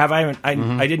 Okay, you have. I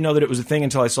didn't know that it was a thing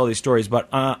until I saw these stories. But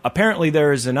apparently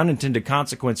there is an unintended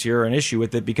consequence here, an issue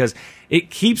with it, because it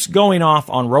keeps going off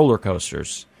on roller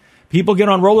coasters. People get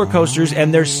on roller coasters,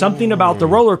 and there's something about the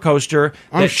roller coaster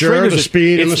that triggers the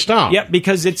speed and the stop. Yep,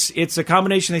 because it's a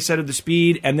combination, they said, of the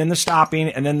speed and then the stopping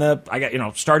and then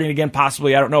starting again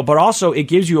possibly. I don't know, but also it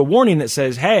gives you a warning that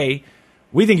says, hey,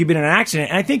 we think you've been in an accident,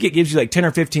 and I think it gives you like 10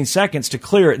 or 15 seconds to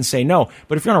clear it and say no.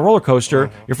 But if you're on a roller coaster,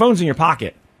 your phone's in your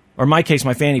pocket, or in my case,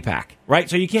 my fanny pack, right?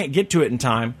 So you can't get to it in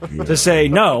time to say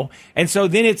no. And so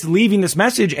then it's leaving this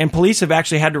message, and police have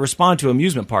actually had to respond to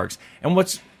amusement parks. And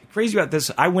what's crazy about this,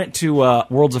 I went to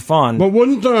Worlds of Fun. But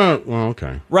wouldn't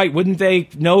right, wouldn't they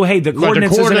know, hey, the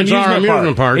coordinates is an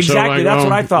amusement park. Exactly, so that's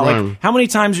what I thought. Like, how many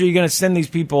times are you going to send these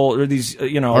people, or these, or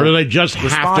do they just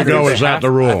have to go? Is that the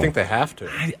rule? I think they have to.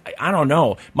 I don't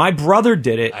know. My brother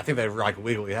did it. I think they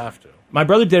legally have to. My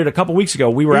brother did it a couple weeks ago.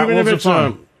 We were at Worlds of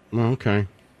Fun. Okay.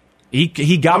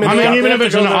 He got me. Even if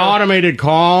it's an automated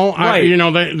call, right?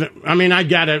 I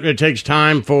get it. It takes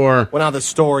time for the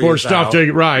story for stuff out.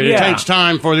 It takes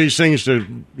time for these things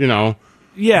to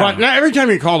Yeah. But every time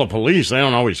you call the police, they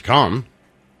don't always come.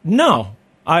 No,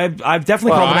 I've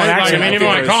definitely called them on accident. Even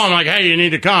when I call them, like, hey, you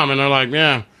need to come, and they're like,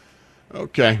 yeah,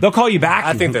 okay. They'll call you back.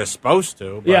 I think they're supposed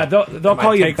to. But yeah, they'll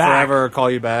call you back. Forever, call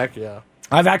you back. Yeah.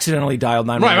 I've accidentally dialed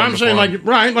 911. Right, I'm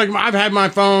saying like I've had my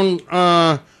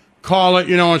phone. Call it,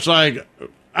 it's like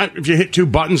if you hit two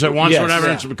buttons at once or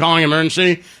whatever, it's calling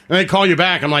emergency, and they call you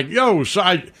back. I'm like, yo, so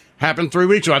it happened 3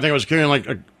 weeks ago. I think I was carrying like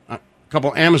a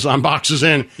couple Amazon boxes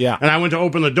in, and I went to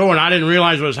open the door, and I didn't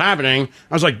realize what was happening.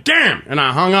 I was like, damn, and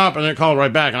I hung up, and they called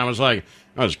right back, and I was like,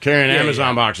 I was carrying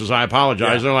Amazon boxes. I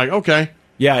apologize. They're like, okay.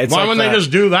 Yeah, it's why like wouldn't they just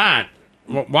do that?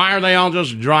 Why are they all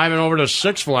just driving over to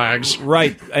Six Flags?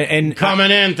 Right. And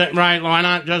coming in, right? Why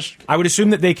not just... I would assume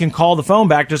that they can call the phone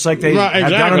back just like they have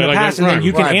done in the past, and then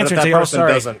you can answer and say, oh,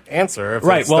 sorry. Doesn't answer. If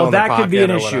right. It's well, still that could be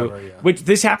an issue. Whatever, Which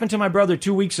this happened to my brother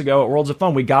 2 weeks ago at Worlds of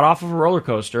Fun. We got off of a roller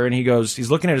coaster, and he's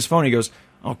looking at his phone. He goes,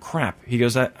 oh, crap. He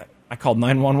goes, I called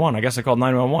 911. I guess I called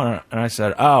 911. And I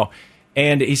said, oh.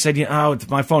 And he said, it's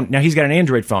my phone. Now, he's got an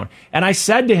Android phone. And I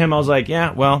said to him, I was like,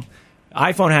 yeah, well...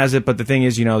 iPhone has it, but the thing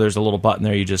is, there's a little button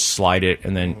there. You just slide it,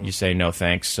 and then you say no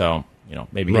thanks. So,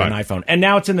 maybe get an iPhone. And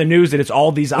now it's in the news that it's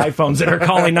all these iPhones that are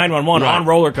calling 911 on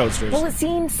roller coasters. Well, it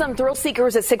seems some thrill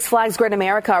seekers at Six Flags Great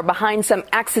America are behind some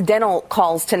accidental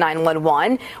calls to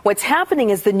 911. What's happening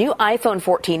is the new iPhone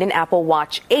 14 and Apple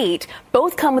Watch 8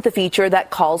 both come with a feature that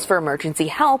calls for emergency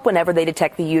help whenever they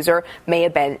detect the user may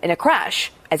have been in a crash.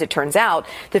 As it turns out,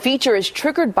 the feature is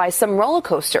triggered by some roller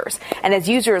coasters. And as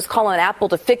users call on Apple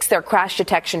to fix their crash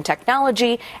detection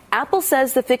technology, Apple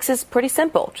says the fix is pretty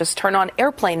simple. Just turn on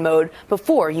airplane mode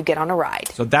before you get on a ride.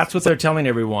 So that's what they're telling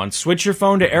everyone. Switch your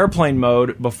phone to airplane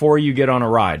mode before you get on a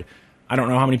ride. I don't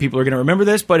know how many people are going to remember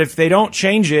this, but if they don't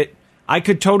change it, I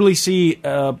could totally see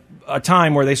a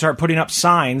time where they start putting up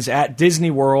signs at Disney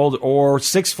World or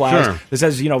Six Flags that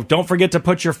says, don't forget to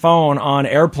put your phone on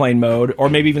airplane mode, or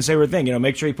maybe even say a thing,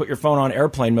 make sure you put your phone on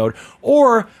airplane mode.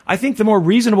 Or I think the more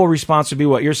reasonable response would be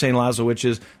what you're saying, Laszlo, which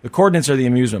is the coordinates are the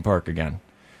amusement park again.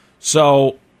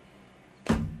 So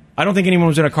I don't think anyone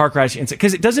was in a car crash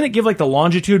because doesn't it give like the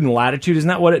longitude and latitude? Isn't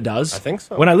that what it does? I think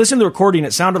so. When I listened to the recording,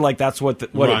 it sounded like that's what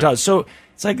it does. So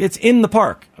it's like it's in the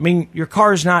park. I mean, your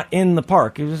car's not in the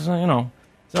park. It's it's not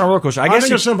a roller coaster. I guess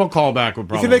think a simple callback would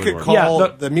probably You could make a work. call.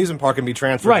 The amusement park can be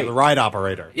transferred to the ride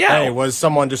operator. Yeah. Hey, was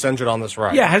someone just injured on this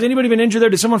ride? Yeah. Has anybody been injured there?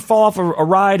 Did someone fall off a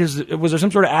ride? Was there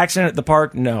some sort of accident at the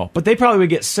park? No. But they probably would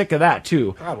get sick of that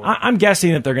too. Probably. I'm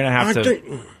guessing that they're going to have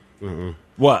to.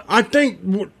 What? I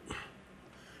think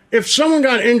if someone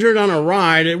got injured on a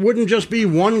ride, it wouldn't just be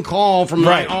one call from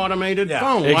my automated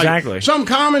phone. Exactly. Like, some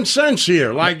common sense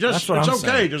here. Like, That's what it's I'm okay.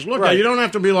 saying. Just look at it. You don't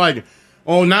have to be like,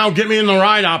 oh, now get me in the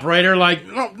ride, operator. Like,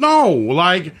 no.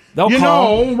 Like, they'll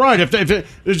call. Right.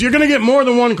 If you're going to get more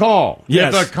than one call.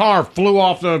 Yes. If the car flew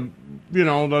off the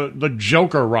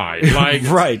Joker ride. Like,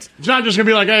 right. It's not just going to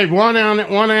be like, hey, one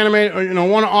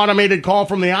automated call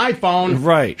from the iPhone.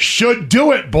 Right. Should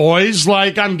do it, boys.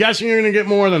 Like, I'm guessing you're going to get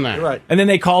more than that. Right. And then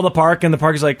they call the park, and the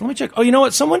park is like, let me check. Oh, you know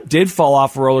what? Someone did fall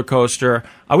off a roller coaster.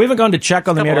 We haven't gone to check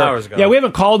on them yet. Hours ago. Yeah, we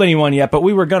haven't called anyone yet, but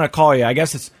we were going to call you. I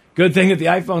guess it's a good thing that the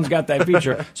iPhone's got that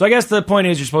feature. So I guess the point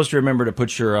is you're supposed to remember to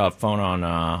put your phone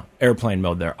on airplane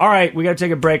mode there. All right, we got to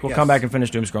take a break. We'll come back and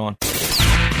finish doom scrolling.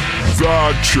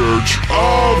 The Church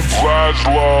of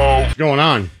Laszlo. What's going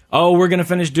on? Oh, we're going to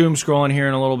finish doom scrolling here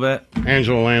in a little bit.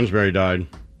 Angela Lansbury died.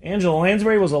 Angela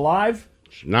Lansbury was alive?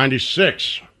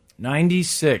 96.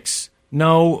 96.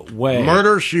 No way.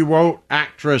 Murder, She Wrote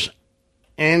actress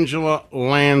Angela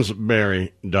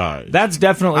Lansbury died. That's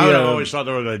definitely I would have always thought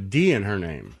there was a D in her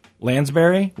name.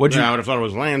 Lansbury? I would have thought it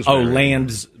was Lansbury. Oh,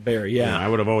 Lansbury, yeah. I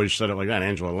would have always said it like that.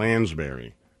 Angela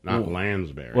Lansbury, not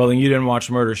Lansbury. Well, then you didn't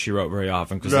watch Murder, She Wrote very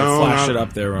often because they flash it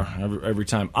up there every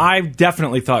time. I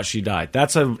definitely thought she died.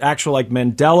 That's an actual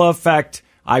Mandela effect.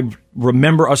 I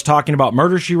remember us talking about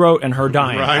Murder, She Wrote and her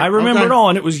dying. Right. I remember it all,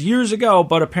 and it was years ago,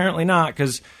 but apparently not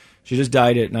because she just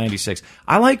died at 96.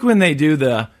 I like when they do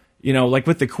the... like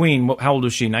with the Queen, how old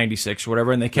was she? 96 or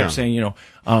whatever. And they kept saying,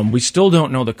 we still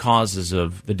don't know the causes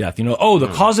of the death.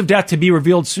 The cause of death to be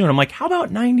revealed soon. I'm like, how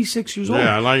about 96 years old?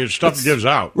 Yeah, like stuff gives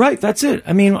out. Right, that's it.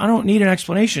 I mean, I don't need an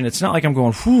explanation. It's not like I'm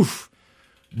going, whew.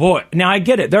 Boy, now I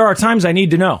get it. There are times I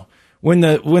need to know. When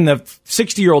the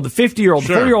 60-year-old, the 50-year-old,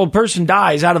 the 40-year-old person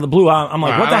dies out of the blue, I'm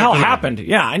like, what the hell happened?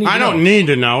 Yeah, I don't need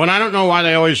to know. And I don't know why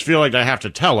they always feel like they have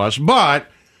to tell us, but...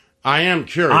 I am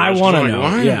curious. I want to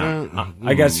know. Yeah,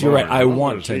 I guess you're right. I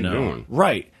want to know. Doing?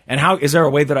 Right. And how is there a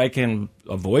way that I can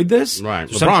avoid this? Right.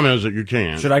 The problem is that you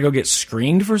can't. Should I go get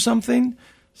screened for something?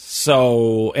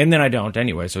 So, and then I don't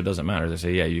anyway, so it doesn't matter. They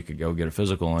say, yeah, you could go get a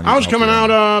physical. And I was coming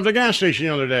out of the gas station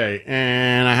the other day,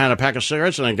 and I had a pack of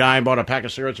cigarettes, and a guy bought a pack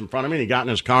of cigarettes in front of me, and he got in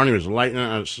his car, and he was lighting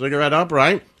a cigarette up,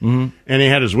 right? Mm-hmm. And he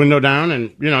had his window down,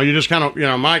 and, you just kind of,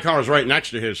 my car was right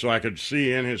next to his, so I could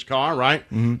see in his car, right?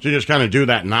 Mm-hmm. So you just kind of do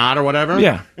that nod or whatever.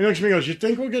 Yeah. And he looks at me and goes, you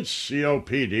think we'll get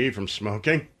COPD from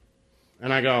smoking?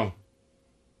 And I go,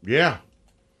 yeah.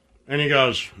 And he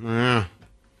goes, yeah.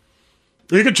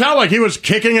 You could tell, he was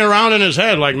kicking it around in his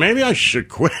head, maybe I should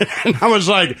quit. And I was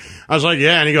like,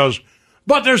 yeah. And he goes,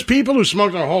 but there's people who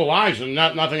smoke their whole lives and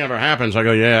nothing ever happens. I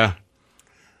go, yeah.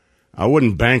 I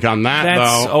wouldn't bank on that, though.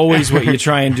 That's always what you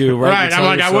try and do, right? Right. I'm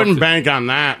like, I wouldn't bank on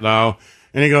that, though.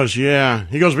 And he goes, yeah.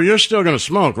 He goes, but you're still going to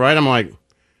smoke, right? I'm like,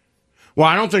 well,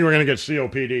 I don't think we're going to get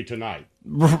COPD tonight.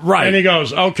 Right. And he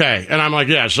goes, okay. And I'm like,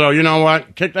 yeah, so you know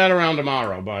what? Kick that around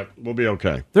tomorrow, but we'll be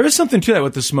okay. There is something to that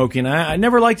with the smoking. I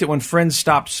never liked it when friends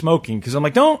stopped smoking because I'm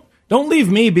like, don't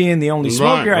leave me being the only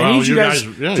smoker. Right. I need you guys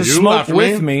to smoke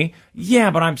with me.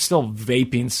 Yeah, but I'm still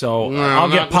vaping, so I'll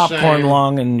get popcorn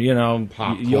lung and, you'll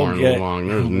get... lung.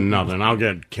 There's nothing. I'll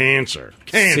get cancer.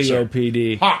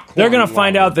 COPD. Popcorn They're going to lung.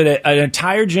 find out that an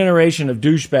entire generation of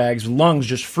douchebags' lungs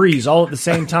just freeze all at the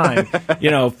same time.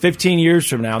 15 years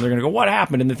from now, they're going to go, what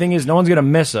happened? And the thing is, no one's going to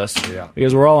miss us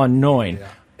because we're all annoying.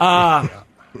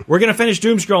 We're going to finish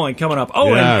doom scrolling coming up.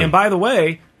 Oh, and by the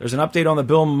way, There's an update on the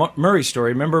Bill Murray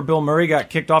story. Remember Bill Murray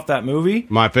got kicked off that movie?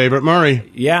 My favorite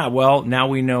Murray. Yeah, well, now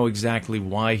we know exactly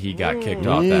why he got kicked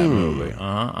off that movie.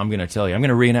 I'm going to tell you. I'm going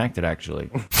to reenact it,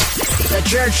 actually. The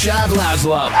Church of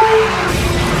Laszlo.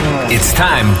 It's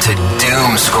time to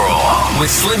doom scroll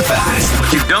with Slim Fast.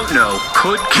 What you don't know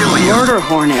could kill you. Murder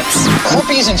hornets.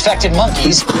 Herpes-infected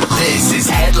monkeys. This is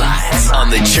Headlines on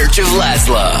the Church of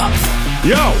Laszlo.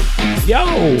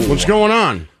 Yo! What's going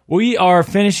on? We are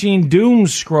finishing doom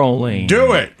scrolling.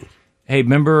 Do it! Hey,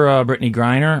 remember Brittany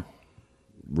Griner?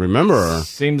 Remember her?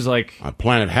 Seems like I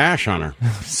planted hash on her.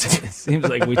 Seems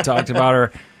like we talked about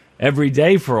her every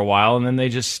day for a while, and then they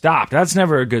just stopped. That's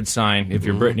never a good sign if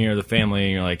you're Brittany or the family,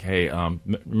 and you're like, hey,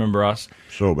 remember us?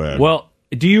 So bad. Well,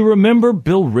 do you remember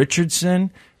Bill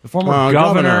Richardson, the former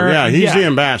governor? Yeah, he's the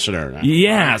ambassador.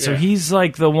 Yeah, so he's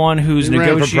like the one who's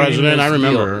negotiating. Ran for president. I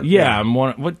remember. Yeah,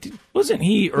 wasn't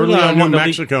he early on New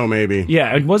Mexico? Maybe.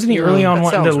 Yeah, wasn't he early on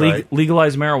wanting to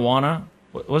legalize marijuana?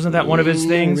 Wasn't that one of his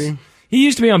things? Maybe. He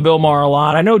used to be on Bill Maher a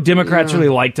lot. I know Democrats really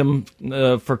liked him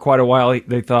for quite a while.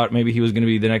 They thought maybe he was going to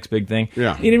be the next big thing.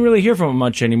 Yeah. He didn't really hear from him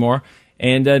much anymore.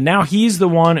 And now he's the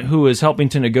one who is helping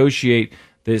to negotiate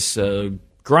this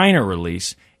Griner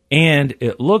release. And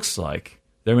it looks like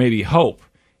there may be hope.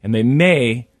 And they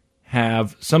may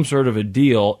have some sort of a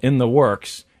deal in the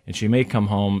works. And she may come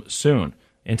home soon.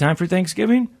 In time for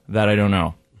Thanksgiving? That I don't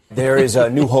know. There is a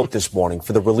new hope this morning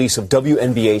for the release of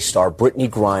WNBA star Brittany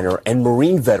Griner and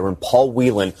Marine veteran Paul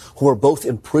Whelan, who are both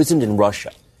imprisoned in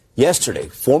Russia. Yesterday,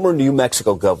 former New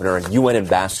Mexico governor and UN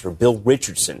ambassador Bill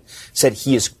Richardson said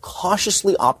he is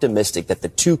cautiously optimistic that the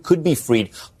two could be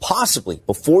freed possibly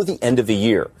before the end of the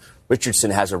year.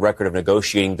 Richardson has a record of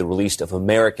negotiating the release of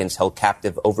Americans held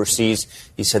captive overseas.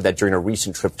 He said that during a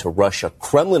recent trip to Russia,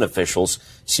 Kremlin officials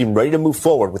seemed ready to move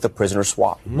forward with a prisoner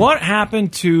swap. What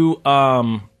happened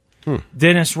to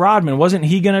Dennis Rodman? Wasn't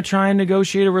he going to try and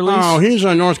negotiate a release? Oh, he's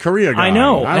a North Korea guy. I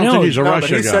know. I don't think he's a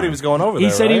Russia guy. He said he was going over there.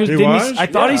 He said right? he was. I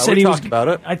thought he said he was. Talked about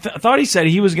it. I thought he said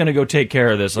he was going to go take care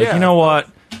of this. Like, you know what?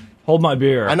 Hold my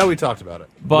beer. I know we talked about it.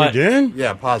 But we did?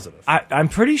 Yeah, positive. I'm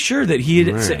pretty sure that he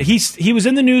had, he was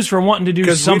in the news for wanting to do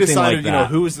something we decided, like that.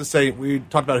 Who's to say? We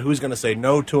talked about who's going to say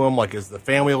no to him. Like, is the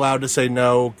family allowed to say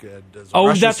no? Does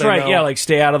Russia that's say right. No? Yeah, like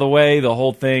stay out of the way. The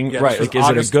whole thing. Yeah, right. Like, is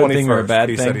it a good thing or a bad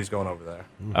thing? He said he's going over there.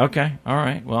 Okay. All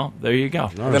right. Well, there you go.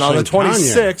 And then on the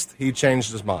 26th, he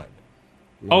changed his mind.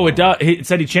 Oh, it does. He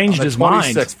said he changed his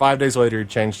mind. 26th, 5 days later, he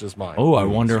changed his mind. Oh, I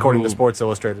wonder. According to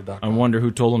SportsIllustrated.com. I wonder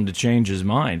who told him to change his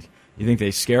mind. You think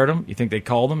they scared him? You think they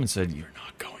called him and said, "You're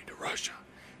not going to Russia"?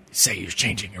 Say you're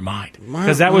changing your mind,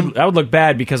 because that would look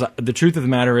bad. Because the truth of the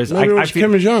matter is, I feel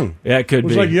Kim Jong. Yeah, it could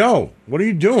be. It was like, "Yo, what are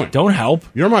you doing? Don't help.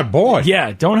 You're my boy.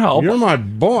 Yeah, don't help. You're my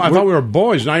boy. I thought we were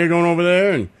boys. Now you're going over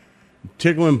there and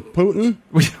tickling Putin.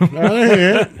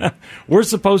 We're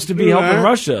supposed to be helping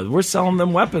Russia. We're selling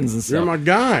them weapons and stuff. You're my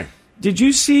guy." Did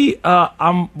you see,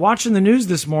 I'm watching the news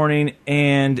this morning,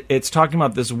 and it's talking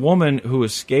about this woman who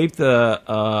escaped the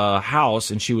house,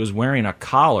 and she was wearing a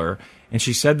collar, and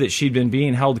she said that she'd been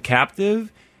being held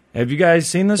captive. Have you guys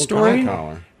seen this story? What kind of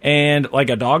collar? And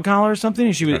like a dog collar or something?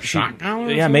 And a shock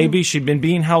collar? Yeah, maybe she'd been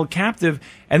being held captive.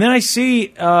 And then I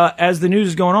see, as the news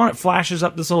is going on, it flashes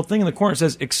up this little thing in the corner. It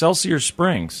says Excelsior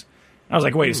Springs. I was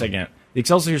like, wait a second. The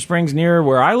Excelsior Springs near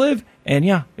where I live? And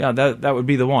yeah, that would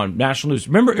be the one. National News.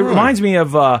 Remember, it reminds me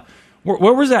of,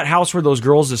 where was that house where those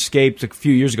girls escaped a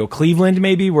few years ago? Cleveland,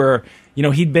 maybe, where,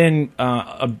 he'd been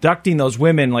abducting those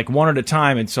women like one at a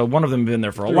time, and so one of them had been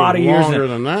there for a lot of years. Longer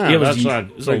than that. It was it a had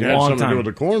long something time. to do with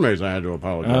the corn maze. I had to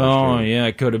apologize. Oh, yeah,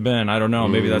 it could have been. I don't know.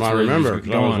 Maybe that's I where remember. it was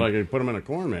I was going. like, they put them in a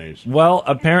corn maze. Well,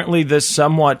 apparently this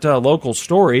somewhat local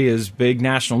story is big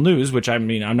national news, which, I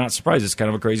mean, I'm not surprised. It's kind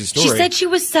of a crazy story. She said she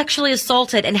was sexually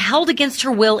assaulted and held against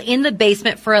her will in the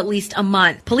basement for at least a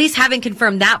month. Police haven't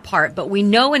confirmed that part, but we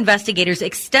know investigators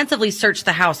extensively searched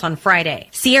the house on Friday.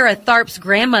 Sierra Tharp's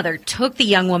grandmother took the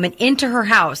young woman into her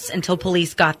house until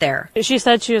police got there. She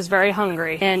said she was very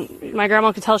hungry, and my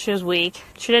grandma could tell she was weak.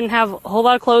 She didn't have a whole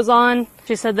lot of clothes on.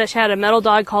 She said that she had a metal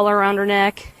dog collar around her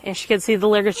neck, and she could see the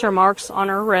ligature marks on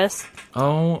her wrist.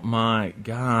 Oh, my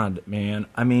God, man.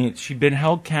 I mean, she'd been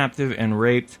held captive and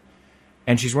raped,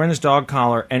 and she's wearing this dog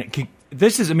collar, and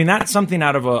that's something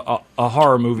out of a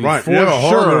horror movie. Right, for you have a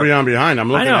horror sure. movie on behind. I'm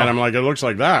looking at him like, it looks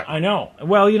like that. I know.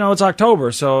 Well, it's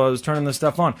October, so I was turning this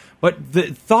stuff on. But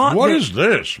the thought... What is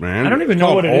this, man? I don't even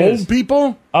know what it is. Old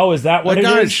people? Oh, is that what it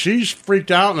is? She's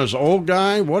freaked out, and this old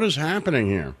guy? What is happening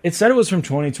here? It said it was from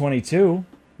 2022.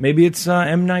 Maybe it's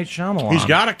M. Night Shyamalan. He's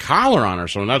got a collar on or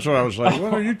something. That's what I was like,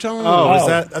 what are you telling me?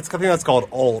 I think that's called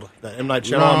Old, the M. Night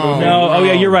Shyamalan movie. No,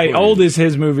 yeah, you're right. Old is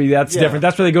his movie. That's different.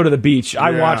 That's where they go to the beach.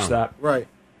 I watched that. Right.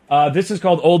 This is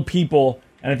called Old People,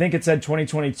 and I think it said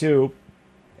 2022.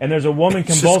 And there's a woman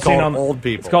convulsing on Old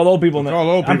People. It's called Old People. It's called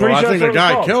Old People. I'm pretty sure I think that's the what it's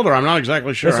guy called. killed her. I'm not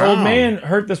exactly sure. This old man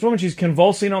hurt this woman. She's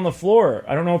convulsing on the floor.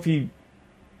 I don't know if he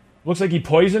looks like he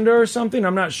poisoned her or something.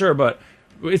 I'm not sure, but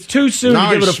it's too soon now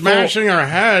to give it he's a smashing her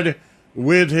head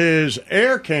with his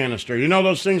air canister. You know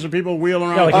those things that people wheel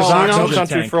around? Yeah, like his oxygen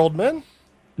Country tank. for Old Men?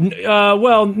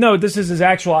 Well, no, this is his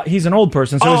actual. He's an old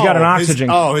person, so he's got an oxygen.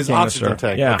 His canister. oxygen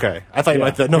tank. Yeah. Okay, I thought you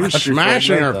meant that. No, He's Country for Old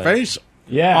smashing Men her thing. face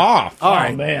Yeah. off. All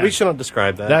right, man. we shouldn't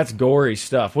describe that. That's gory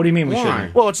stuff. What do you mean we Why?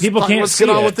 shouldn't? Well, it's people can't let's see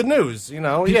get on it. with the news. You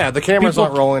know, the cameras people-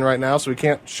 aren't rolling right now, so we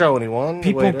can't show anyone.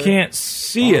 People later. can't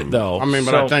see it though. I mean,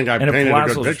 but So- I think I and if painted a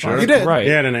Palazzo's good picture. fine. You did. Right. He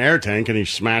had an air tank and he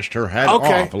smashed her head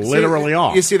Okay, off, literally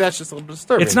off. You see, that's just a little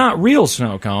disturbing. It's not real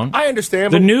snow cone. I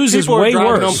understand. The but news is people are way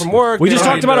driving worse. home from work. We they just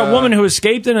talked need, about a woman who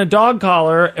escaped in a dog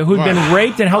collar who'd been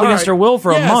raped and held All against right. her will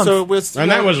for a Yeah, month. so it was,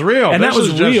 And that was real. And This that was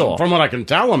is just, real. From what I can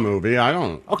tell, a movie. I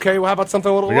don't. Okay, well, how about something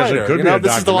a little Because it lighter? could You be know, a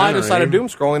this is the lighter side of documentary. doom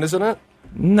scrolling, isn't it?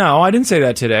 No, I didn't say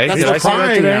that today. That's Did what I say that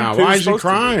crying today? now. Who's Why is he supposed to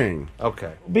be? crying?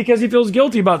 Okay. Because he feels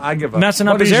guilty about give up. messing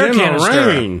up But his he's air in the canister.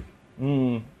 rain.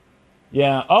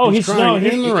 Yeah. Oh, He's he's crying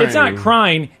in the it's not rain.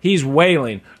 crying. He's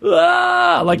wailing.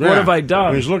 Ah, like, what Yeah. have I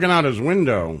done? He's looking out his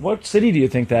window. What city do you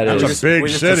think that is? That's a big we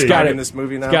just city. described Gotta- in this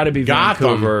movie now. It's got to be Gotham.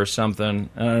 Vancouver or something.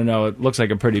 I don't know. It looks like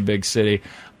a pretty big city.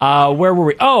 Where were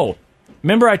we? Oh,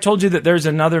 remember I told you that there's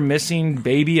another missing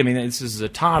baby? I mean, this is a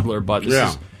toddler, but this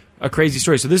is a crazy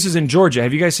story. So this is in Georgia.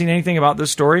 Have you guys seen anything about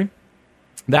this story?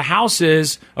 The house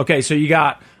is, okay, so you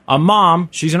got a mom.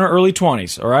 She's in her early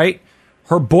 20s, all right?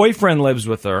 Her boyfriend lives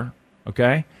with her,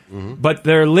 okay? But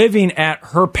they're living at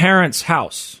her parents'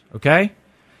 house, okay?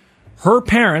 Her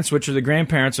parents, which are the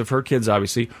grandparents of her kids,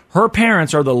 obviously, her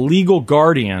parents are the legal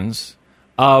guardians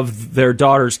of their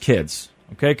daughter's kids,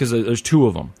 okay? Because there's two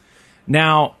of them.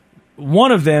 Now,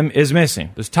 one of them is missing.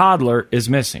 This toddler is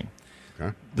missing.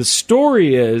 Okay. The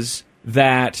story is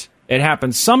that it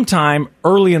happened sometime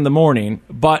early in the morning,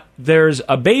 but there's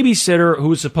a babysitter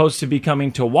who's supposed to be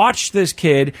coming to watch this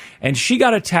kid, and she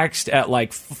got a text at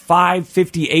like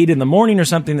 5:58 in the morning or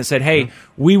something that said, hey,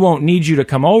 we won't need you to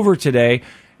come over today.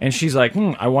 And she's like,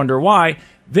 I wonder why.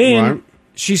 Then Right.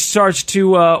 she starts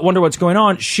to wonder what's going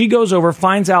on. She goes over,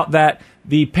 finds out that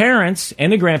the parents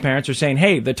and the grandparents are saying,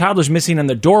 hey, the toddler's missing and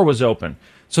the door was open.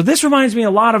 So this reminds me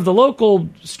a lot of the local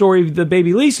story, the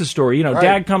baby Lisa story. You know, Right,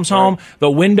 dad comes home,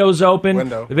 the window's open,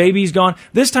 the baby's gone.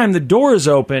 This time the door is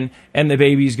open and the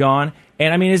baby's gone.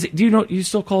 And I mean, you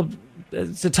still call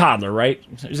it's a toddler, right?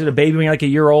 Is it a baby when you're like a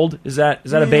year old? Is that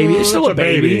a baby? It's still a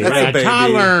baby. That's right? a baby.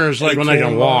 Toddler is like when they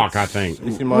can walk, I think.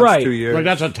 18 months, Right. 2 years. Like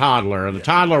that's a toddler. The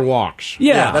toddler walks.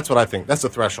 Yeah. That's what I think. That's the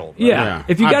threshold. right? Yeah.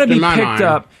 If you got to be In my picked mind.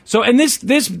 up. So, and this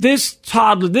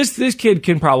toddler, this kid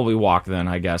can probably walk then,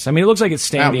 I guess. I mean, it looks like it's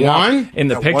standing At up one? in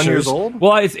the At 1 pictures. years old?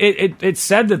 Well, it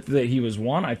said that he was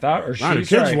one, I thought, or she. Wow, do kids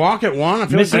sorry. walk at one? I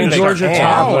feel Missing like they Georgia start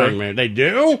toddler. crawling, man. They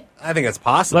do? I think it's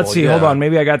possible. Let's see. yeah. Hold on.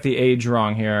 Maybe I got the age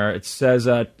wrong here. It says,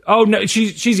 oh no,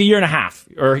 she's a year and a half,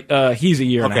 or he's a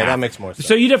year and a Okay, half. that makes more sense.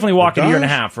 So you definitely walk It at a year and a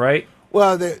does? half, right?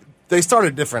 Well, they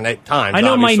started different times. I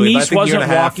know my obviously, but niece I think wasn't year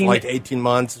and a half, walking- like 18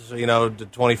 months. To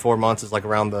 24 months is like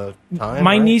around the time.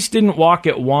 My right? niece didn't walk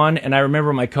at one, and I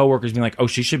remember my coworkers being like, "Oh,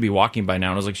 she should be walking by now."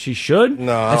 And I was like, "She should."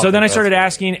 No, I And so don't then I think started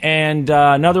that's asking, and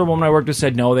another woman I worked with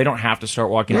said, "No, they don't have to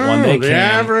start walking at one. No, They the can."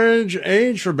 average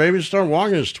age for babies to start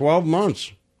walking is 12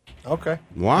 months. Okay.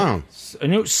 Wow. I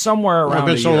knew somewhere It's around.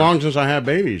 been a so year. long since I had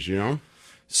babies, you know?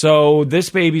 So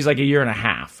this baby's like a year and a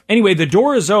half. Anyway, the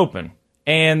door is open,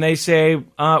 and they say,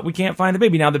 we can't find the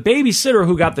baby. Now, the babysitter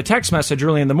who got the text message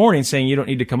early in the morning saying you don't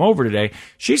need to come over today,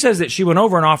 she says that she went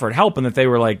over and offered help and that they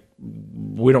were like,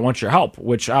 we don't want your help,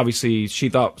 which obviously she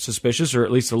thought suspicious, or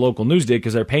at least the local news did,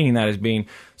 because they're painting that as being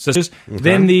suspicious.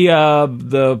 Then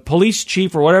the police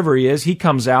chief or whatever he is, he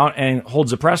comes out and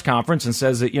holds a press conference and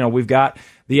says that, we've got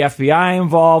the FBI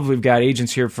involved. We've got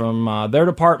agents here from their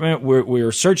department.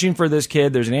 We're searching for this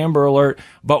kid. There's an Amber Alert,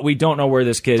 but we don't know where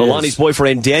this kid Delaney's is.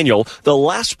 boyfriend, Daniel, the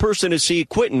last person to see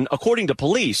Quentin, according to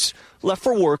police, left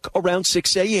for work around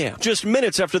 6 a.m., just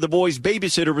minutes after the boy's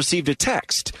babysitter received a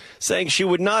text saying she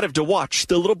would not have to watch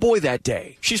the little boy that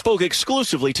day. She spoke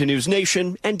exclusively to News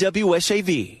Nation and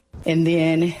WSAV. And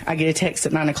then I get a text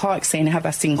at 9 o'clock saying, have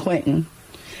I seen Quentin?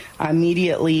 I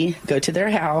immediately go to their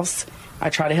house. I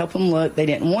try to help them look. They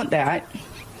didn't want that.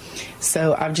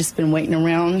 So I've just been waiting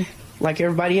around like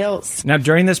everybody else. Now,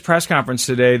 during this press conference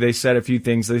today, they said a few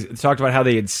things. They talked about how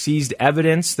they had seized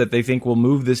evidence that they think will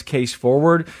move this case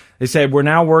forward. They said, we're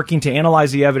now working to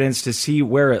analyze the evidence to see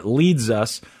where it leads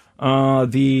us.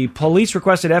 The police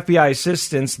requested FBI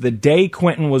assistance the day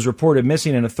Quentin was reported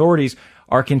missing, and authorities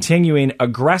are continuing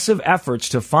aggressive efforts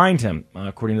to find him,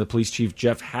 according to the police chief,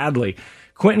 Jeff Hadley.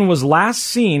 Quentin was last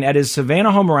seen at his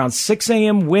Savannah home around 6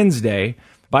 a.m. Wednesday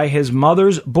by his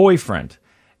mother's boyfriend.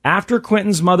 After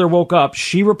Quentin's mother woke up,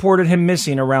 she reported him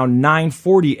missing around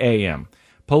 9:40 a.m.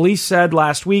 Police said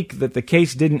last week that the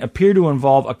case didn't appear to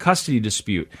involve a custody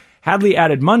dispute. Hadley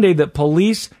added Monday that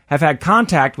police have had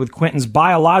contact with Quentin's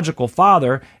biological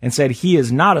father and said he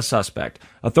is not a suspect.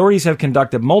 Authorities have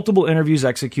conducted multiple interviews,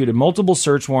 executed multiple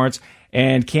search warrants,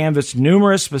 and canvassed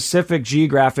numerous specific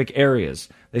geographic areas.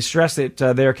 They stress that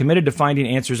they are committed to finding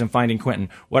answers and finding Quentin.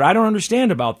 What I don't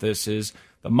understand about this is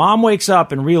the mom wakes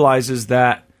up and realizes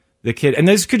that the kid, and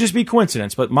this could just be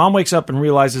coincidence, but mom wakes up and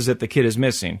realizes that the kid is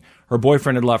missing. Her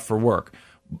boyfriend had left for work.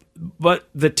 But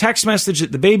the text message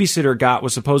that the babysitter got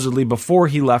was supposedly before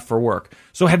he left for work.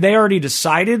 So had they already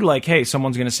decided, like, hey,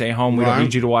 someone's going to stay home, we don't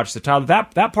need you to watch the child?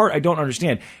 That part I don't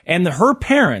understand. And her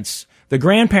parents, the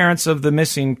grandparents of the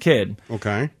missing kid,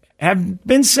 have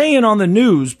been saying on the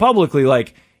news publicly,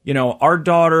 like, you know, our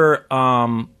daughter,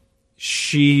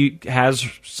 she has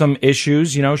some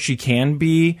issues. You know, she can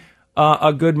be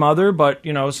a good mother, but,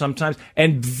 you know, sometimes,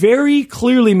 and very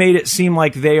clearly made it seem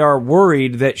like they are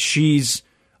worried that she's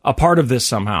a part of this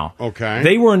somehow. Okay.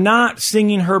 They were not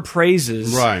singing her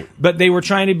praises. Right. But they were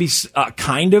trying to be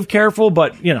kind of careful,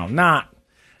 but, you know, not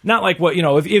like what, you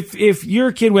know, if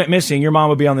your kid went missing, your mom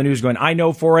would be on the news going, I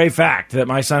know for a fact that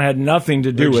my son had nothing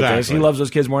to do with this. He loves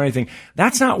those kids more than anything.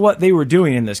 That's not what they were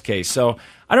doing in this case. So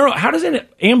I don't know. How does an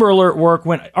Amber Alert work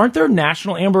when, aren't there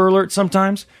national Amber Alerts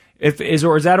sometimes?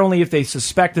 Or is that only if they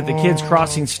suspect that the kid's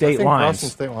crossing state lines? Crossing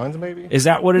state lines, maybe? Is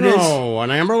that what it is? No,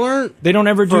 an Amber Alert? They don't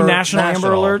ever do national Amber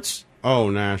Alerts? Oh,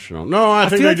 national. No, I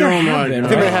think they do them like... I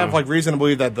think they have like reason to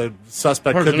believe that the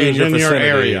suspect could be in your vicinity.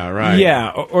 area, right? Yeah,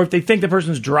 or if they think the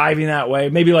person's driving that way,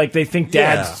 maybe like they think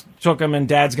dad's took him and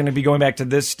dad's going to be going back to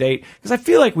this state. Because I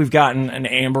feel like we've gotten an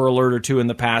Amber Alert or two in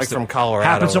the past. Like from Colorado.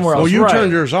 Happened somewhere else. Well, you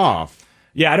turned yours off.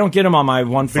 Yeah, I don't get them on my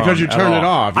one phone. Because you turned it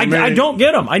off. I don't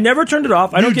get them. I never turned it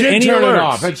off. I don't get any turn alerts. It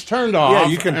off. It's turned off. Yeah,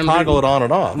 you can toggle it on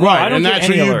and off. Right, and that's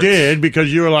what you did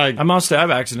because you were like... I must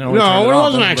have accidentally No, turned it it off.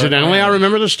 wasn't accidentally. I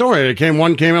remember the story.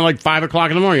 One came at like 5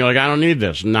 o'clock in the morning. You're like, I don't need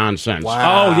this nonsense.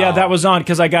 Wow. Oh, yeah, that was on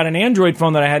because I got an Android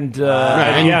phone that I hadn't...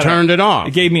 and you turned it off.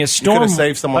 It gave me a storm,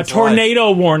 a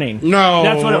tornado warning. No,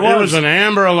 that's what it was. It was an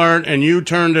Amber Alert, and you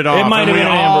turned it off. It might have been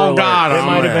an Amber Alert. It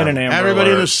might have been an Amber Alert.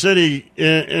 Everybody in the city,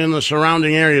 in the surrounding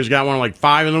areas, got one like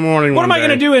 5 in the morning. What am I going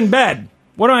to do in bed?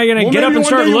 What am I going to get up and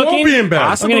start looking? You won't be in bed.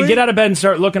 I'm going to get out of bed and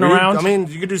start looking around. I mean,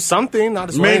 you could do something. Not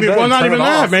just maybe. Well, not even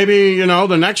that. Maybe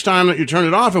the next time that you turn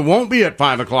it off, it won't be at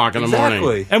 5 o'clock in the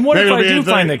morning. And what if I do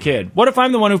find the kid? What if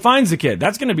I'm the one who finds the kid?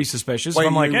 That's going to be suspicious. Wait, if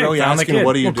I'm like, hey, really found the kid.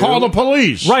 What do you do? Call the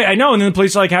police. Right, I know. And then the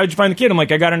police are like, how'd you find the kid? I'm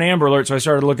like, I got an Amber Alert, so I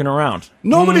started looking around.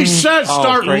 Nobody says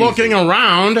start looking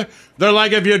around. They're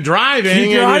like, if you're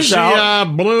driving and you see a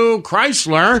blue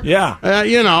Chrysler,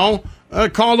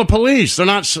 call the police. They're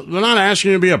not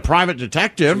asking you to be a private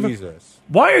detective. Jesus.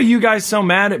 Why are you guys so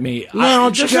mad at me? No,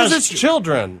 just because it's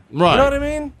children. Right. You know what I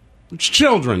mean? It's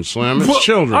children, Slim. It's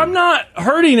children. I'm not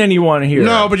hurting anyone here.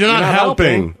 No, but you're not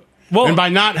helping. Well, and by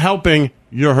not helping,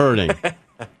 you're hurting.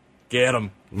 Get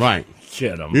them. Right.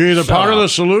 Get them. You're either part of the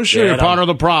solution or part of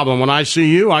the problem. When I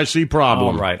see you, I see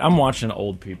problem. All right. I'm watching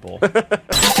old people. The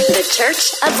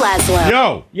Church of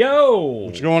Laszlo. Yo.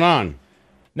 What's going on?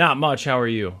 Not much. How are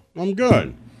you? I'm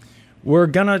good. We're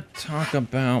gonna talk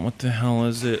about what the hell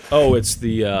is it? Oh, it's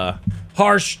the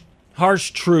harsh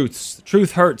truths. The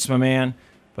truth hurts, my man.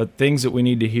 But things that we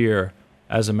need to hear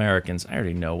as Americans. I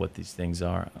already know what these things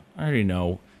are. I already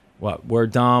know what we're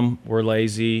dumb, we're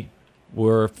lazy,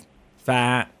 we're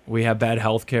fat, we have bad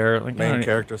health care. Like, main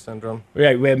character syndrome.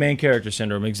 Yeah, we have main character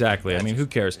syndrome. Exactly. I mean, who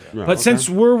cares? But since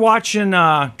we're watching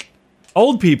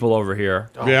old people over here.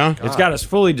 It's got us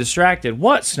fully distracted.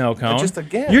 What, Snow Cone? Just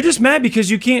again. You're just mad because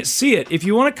you can't see it. If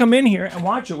you want to come in here and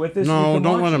watch it with us, no,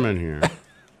 don't let him in here.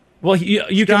 Well,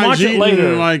 you can watch it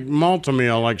later. Like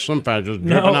Malta-Meal, like Slim Fast, just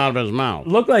dripping out of his mouth.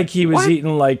 Looked like he was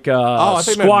eating like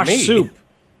squash soup.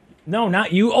 No,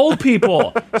 not you, old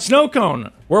people. Snow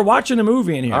Cone. We're watching a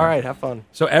movie in here. All right, have fun.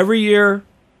 So every year,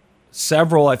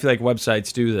 several, I feel like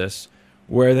websites do this,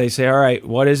 where they say, all right,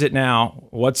 what is it now?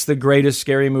 What's the greatest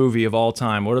scary movie of all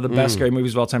time? What are the best scary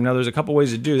movies of all time? Now, there's a couple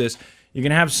ways to do this. You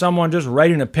can have someone just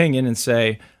write an opinion and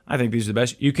say, I think these are the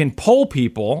best. You can poll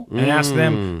people and ask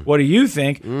them, what do you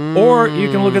think? Or you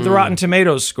can look at the Rotten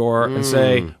Tomatoes score and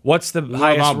say, what's the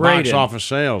highest rated? Box office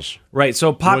sales. Right.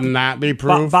 So wouldn't that be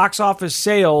proof? Box office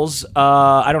sales,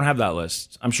 I don't have that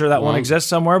list. I'm sure that one exists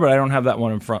somewhere, but I don't have that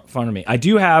one in front of me. I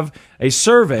do have a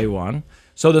survey one.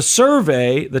 So the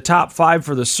survey, the top 5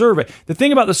 for the survey, the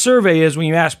thing about the survey is when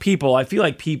you ask people, I feel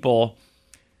like people,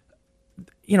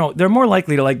 they're more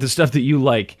likely to like the stuff that you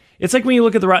like. It's like when you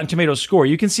look at the Rotten Tomatoes score,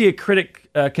 you can see a critic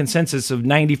consensus of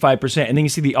 95%, and then you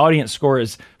see the audience score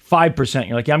is 5%.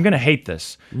 You're like, yeah, I'm going to hate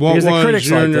this. What was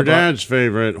your and your dad's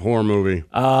favorite horror movie?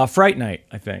 Fright Night,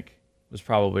 I think, was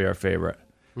probably our favorite.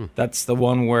 That's the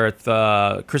one where it's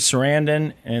Chris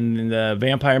Sarandon and the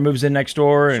vampire moves in next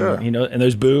door, and and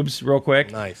those boobs real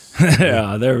quick. Nice.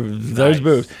 Yeah, those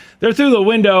boobs. They're through the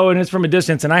window, and it's from a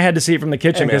distance, and I had to see it from the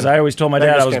kitchen because I always told my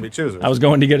dad I was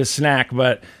going to get a snack,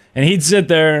 and he'd sit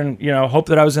there and hope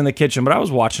that I was in the kitchen, but I was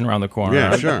watching around the corner.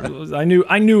 Yeah, sure. I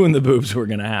knew when the boobs were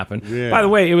going to happen. Yeah. By the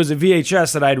way, it was a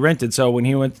VHS that I'd rented, so when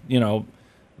he went,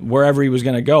 wherever he was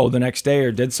going to go the next day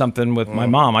or did something with my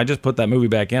mom, I just put that movie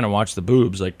back in and watched the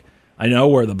boobs. Like, I know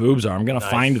where the boobs are. I'm going to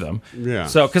find them. Yeah.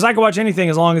 So, because I could watch anything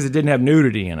as long as it didn't have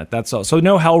nudity in it. That's all. So,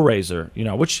 no Hellraiser,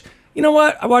 which, you know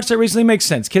what? I watched that recently. Makes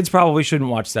sense. Kids probably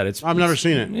shouldn't watch that. I've never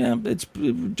seen it. Yeah, it's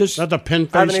just... Not the pin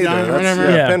face guy or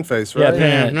whatever? Yeah, pin face, right?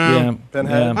 Yeah,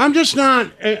 Pinhead. I'm just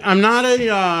not... I'm not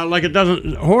it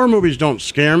doesn't... Horror movies don't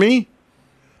scare me.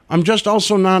 I'm just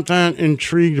also not that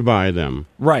intrigued by them.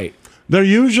 Right. They're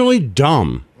usually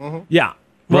dumb. Mm-hmm. Yeah.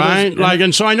 Right?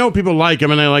 And so I know people like them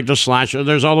and they like the slasher.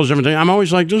 There's all those different things. I'm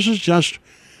always like, this is just...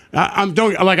 I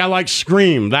like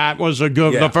Scream. That was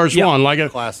the first one.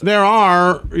 Classic. There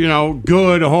are,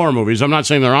 good horror movies. I'm not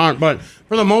saying there aren't, but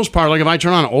for the most part, like if I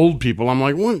turn on Old People, I'm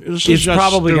like, what? This is just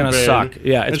probably going to suck.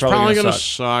 Yeah, it's probably going to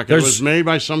suck. It was made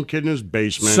by some kid in his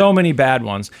basement. So many bad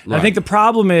ones. Right. I think the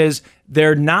problem is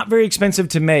they're not very expensive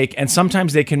to make, and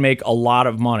sometimes they can make a lot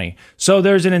of money. So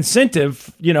there's an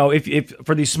incentive, if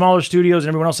for these smaller studios and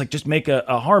everyone else, like just make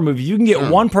a horror movie. You can get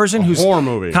one person who's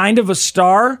kind of a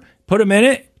star, put them in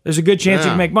it. There's a good chance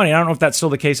you can make money. I don't know if that's still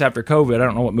the case after COVID. I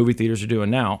don't know what movie theaters are doing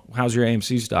now. How's your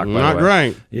AMC stock, by Not the way?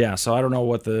 great. Yeah, so I don't know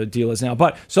what the deal is now.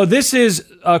 But so this is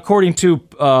according to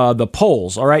the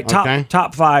polls, all right?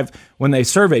 Top 5 when they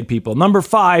surveyed people. Number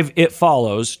 5, It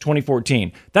Follows,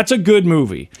 2014. That's a good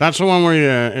movie. That's the one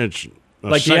where it's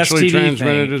like sexually the STD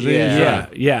transmitted thing. disease.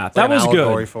 Yeah. That was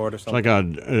good. For it or it's like a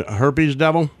herpes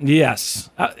devil. Yes,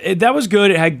 that was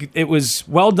good. It was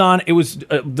well done. It was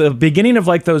the beginning of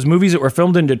like those movies that were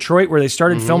filmed in Detroit, where they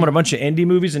started filming a bunch of indie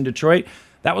movies in Detroit.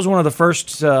 That was one of the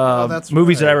first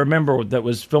movies that I remember that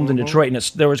was filmed in Detroit, and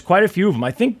there was quite a few of them.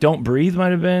 I think Don't Breathe might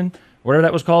have been whatever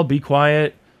that was called. Be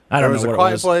Quiet. I don't know what it was.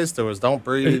 There was A Quiet Place. There was Don't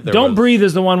Breathe. Don't Breathe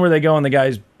is the one where they go in the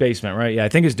guy's basement, right? Yeah, I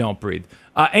think it's Don't Breathe.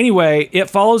 Anyway, It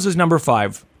Follows is number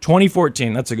 5,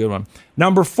 2014. That's a good one.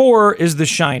 Number 4 is The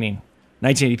Shining,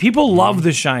 1980. People love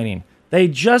The Shining. They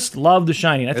just love The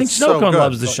Shining. I think Snowcone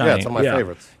loves The Shining. Yeah, it's one of my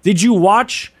favorites. Did you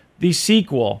watch the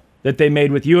sequel that they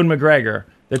made with Ewan McGregor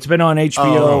that's been on HBO?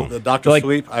 Oh, the Dr.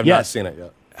 Sleep? I've not seen it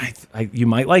yet. You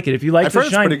might like it. If you like The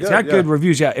Shining, it's got good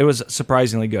reviews. Yeah, it was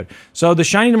surprisingly good. So The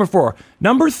Shining, number 4.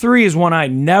 Number 3 is one I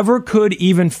never could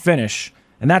even finish,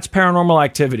 and that's Paranormal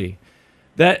Activity.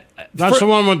 That's the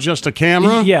one with just a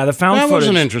camera? Yeah, the found footage. That was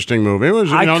an interesting movie. It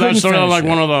was, that's sort of like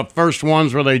one of the first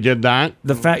ones where they did that.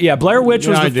 Blair Witch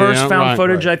was the first found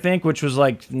footage, I think, which was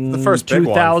like the first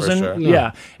 2000. big one, for sure.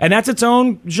 Yeah, and that's its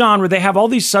own genre. They have all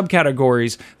these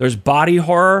subcategories. There's body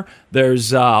horror.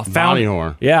 There's body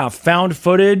horror. Yeah, found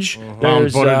footage.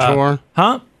 Found footage horror.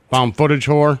 Huh? Found footage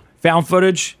horror. Found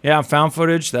footage. Yeah, found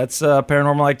footage. That's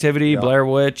Paranormal Activity, Blair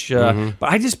Witch. But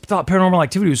I just thought Paranormal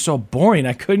Activity was so boring.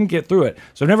 I couldn't get through it.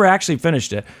 So I've never actually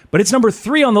finished it. But it's number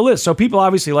 3 on the list, so people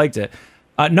obviously liked it.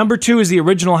 Number 2 is the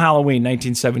original Halloween,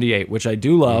 1978, which I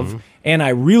do love. And I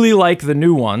really like the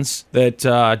new ones that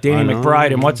Danny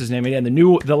McBride and what's his name? And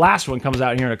the last one comes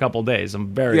out here in a couple of days.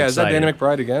 I'm very excited. Is that Danny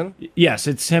McBride again? Yes,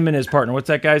 it's him and his partner. What's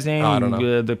that guy's name? I don't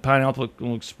know. The Pineapple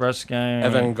Express guy.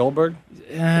 Evan Goldberg?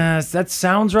 Yes, that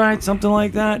sounds right. Something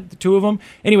like that. The two of them.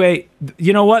 Anyway,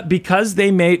 you know what? Because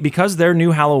their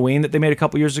new Halloween that they made a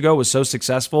couple years ago was so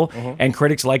successful and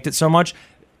critics liked it so much,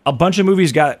 a bunch of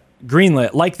movies got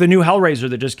greenlit, like the new Hellraiser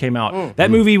that just came out. That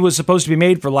movie was supposed to be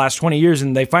made for the last 20 years,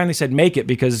 and they finally said make it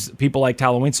because people liked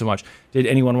Halloween so much. Did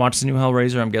anyone watch the new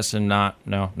Hellraiser? I'm guessing not.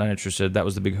 No, not interested. That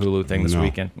was the big Hulu thing this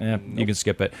weekend. Yeah, you can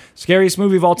skip it. Scariest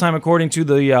movie of all time according to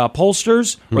the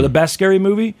pollsters, or the best scary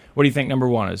movie. What do you think number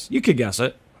 1 is? You could guess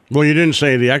it. Well, you didn't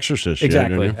say The Exorcist.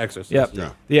 Exactly. Yet, Exorcist. Yep.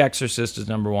 Yeah. The Exorcist is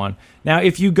number 1. Now,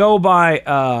 if you go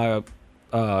by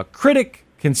critic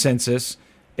consensus,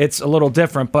 it's a little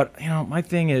different. But my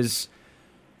thing is,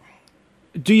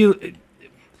 do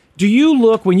you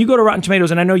look when you go to Rotten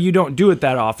Tomatoes? And I know you don't do it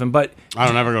that often, but I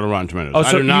don't ever go to Rotten Tomatoes. Oh, so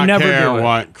I do not you never care do it.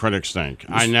 what critics think.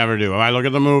 I never do. If I look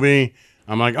at the movie,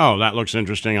 I'm like, oh, that looks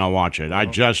interesting. I'll watch it. I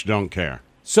just don't care.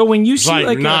 So when you It's see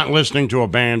like not listening to a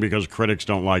band because critics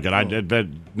don't like it. That's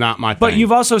not my thing. But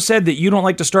you've also said that you don't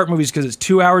like to start movies because it's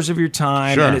 2 hours of your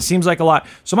time, Sure. and it seems like a lot.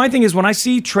 So my thing is, when I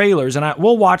see trailers, and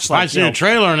we'll watch If I see a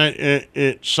trailer and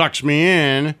it sucks me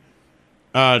in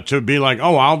to be like,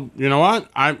 you know what?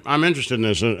 I'm interested in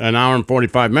this. An hour and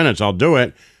 45 minutes, I'll do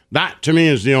it. That, to me,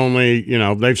 is the only,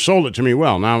 they've sold it to me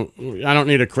well. Now, I don't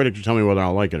need a critic to tell me whether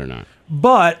I'll like it or not.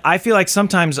 But I feel like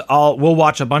sometimes we'll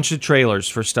watch a bunch of trailers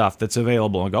for stuff that's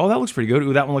available and go, oh, that looks pretty good.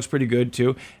 Ooh, that one looks pretty good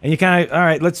too. And you kind of, all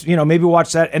right, let's, maybe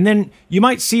watch that. And then you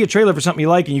might see a trailer for something you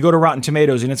like and you go to Rotten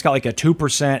Tomatoes and it's got like a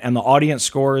 2% and the audience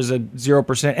score is a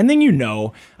 0%. And then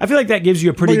I feel like that gives you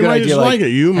a pretty good idea. You might like it.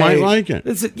 You might like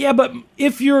it. Yeah, but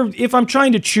if I'm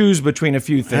trying to choose between a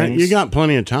few things. You got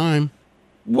plenty of time.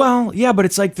 Well, yeah, but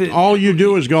it's like all you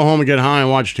do is go home and get high and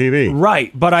watch TV.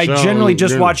 Right, but I generally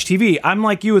just watch TV. I'm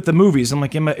like you at the movies. I'm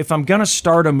like, if I'm going to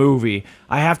start a movie,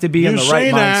 I have to be in the right mindset.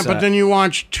 You say that, but then you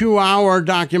watch 2-hour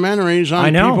documentaries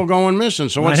on people going missing.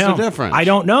 So what's the difference? I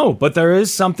don't know, but there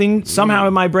is something somehow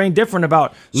in my brain different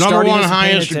about number one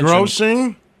highest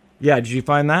grossing. Yeah, did you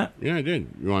find that? Yeah, I did.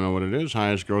 You want to know what it is?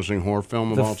 Highest grossing horror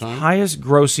film of all time? Highest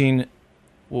grossing,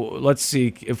 let's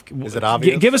see. Is it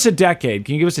obvious? Give us a decade.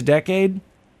 Can you give us a decade?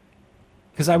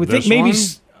 Because I would think maybe.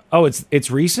 Oh,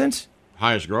 it's recent?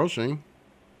 Highest grossing.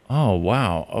 Oh,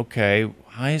 wow. Okay.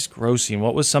 Highest grossing.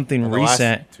 What was something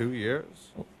recent? Last 2 years?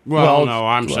 Well, no,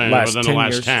 I'm saying within the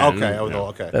last 10.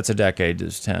 Okay. That's a decade,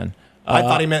 is 10. I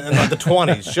thought he meant in the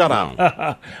 20s. Shut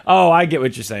up. Oh, I get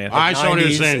what you're saying. I saw what he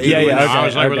was saying. Yeah. Okay, I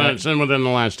was like, it's within the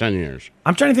last 10 years.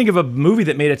 I'm trying to think of a movie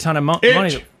that made a ton of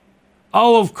money.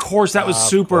 Oh, of course. That was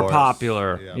super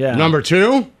popular. Yeah. Number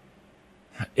 2?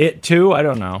 It 2? I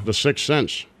don't know. The Sixth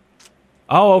Sense.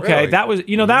 Oh, okay. Really? That was,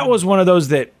 that was one of those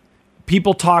that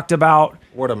people talked about.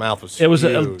 Word of mouth was It was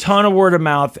huge. a ton of word of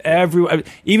mouth.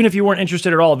 Even if you weren't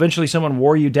interested at all, eventually someone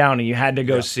wore you down and you had to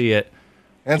go see it.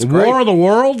 That's great. War of the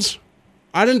Worlds?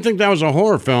 I didn't think that was a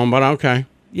horror film, but okay.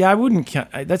 Yeah, I wouldn't count.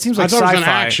 That seems like I thought sci-fi. it was an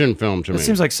action film to me. It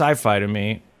seems like sci-fi to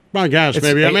me. Well, I guess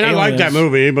maybe. I mean, I like that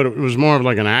movie, but it was more of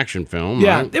like an action film.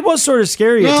 Yeah, right? it was sort of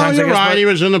scary at times. You're I guess, right. He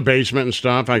was in the basement and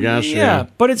stuff. I guess. Yeah,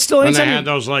 but it's still. And they had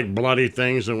those like bloody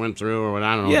things that went through, or what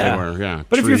I don't know. Yeah, what they were. Yeah.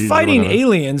 But if you're fighting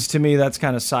aliens, to me, that's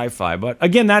kind of sci-fi. But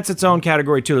again, that's its own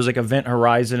category too. There's like Event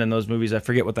Horizon in those movies. I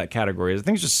forget what that category is. I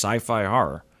think it's just sci-fi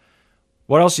horror.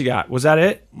 What else you got? Was that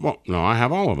it? Well, no, I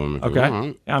have all of them. Okay.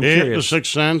 Yeah, I'm curious. The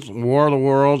Sixth Sense, War of the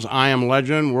Worlds, I Am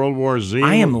Legend, World War Z.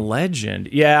 I Am Legend.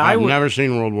 Yeah, I've never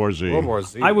seen World War Z. World War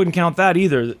Z. I wouldn't count that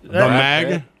either. The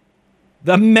Meg.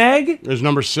 The Meg is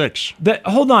number 6.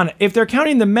 Hold on. If they're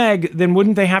counting the Meg, then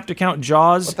wouldn't they have to count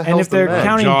Jaws? What the hell's the Meg?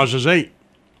 counting Jaws is 8.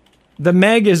 The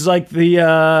Meg is like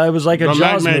it was like a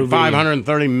Jaws Meg made movie.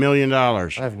 $530 million. I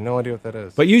have no idea what that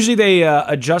is. But usually they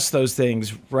adjust those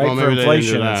things, right, for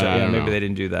inflation. Maybe they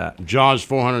didn't do that. Jaws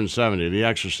 470, The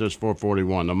Exorcist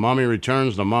 441, The Mummy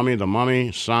Returns, The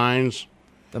Mummy, Signs,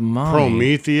 The Mummy,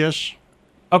 Prometheus.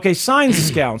 Okay,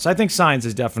 Signs counts. I think Signs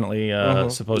is definitely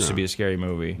supposed to be a scary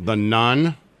movie. The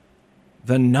Nun.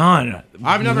 The Nun.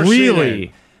 I've never seen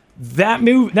it. That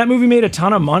movie made a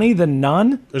ton of money. The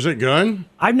Nun. Is it good?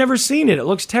 I've never seen it. It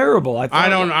looks terrible.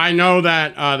 I know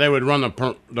that they would run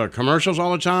the commercials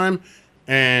all the time,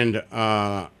 and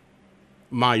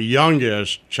my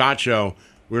youngest Chacho,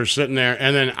 we were sitting there,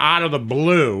 and then out of the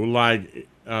blue, like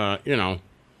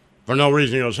for no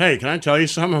reason, he goes, "Hey, can I tell you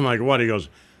something?" I'm like, "What?" He goes,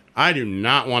 I do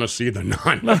not want to see The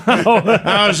Nun.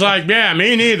 I was like, yeah,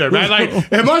 me neither. But like,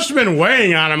 it must have been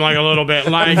weighing on him like a little bit.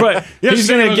 Like, but he's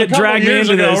going to get dragged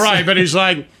into this. Right, but he's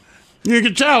like, you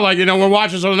could tell, like, we're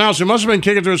watching something else. It must have been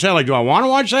kicking through his head, like, do I want to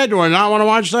watch that? Do I not want to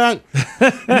watch that?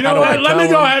 You know what? Let me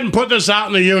go ahead and put this out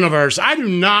in the universe. I do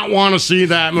not want to see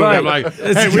that movie. Right. I'm like,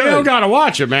 hey, we don't got to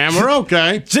watch it, man. We're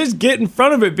okay. Just get in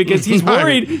front of it because he's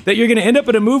worried that you're going to end up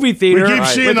at a movie theater. We keep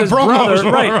seeing the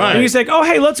promos. Right. And he's like, oh,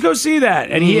 hey, let's go see that.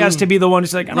 And he has to be the one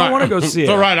who's like, I don't want to go see it.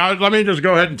 So, let me just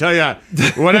go ahead and tell you,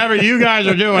 whatever you guys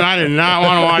are doing, I did not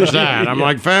want to watch that. I'm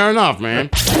like, fair enough, man.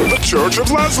 The Church of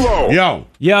Laszlo.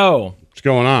 Yo. What's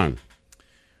going on?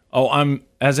 Oh, I'm,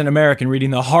 as an American,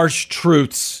 reading the harsh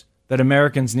truths that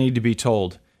Americans need to be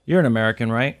told. You're an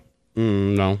American, right?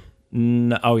 No.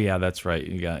 Oh, yeah, that's right.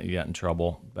 You got in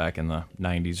trouble back in the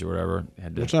 90s or whatever.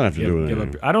 What's that have to do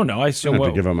with it? I don't know. I still have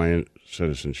to give up my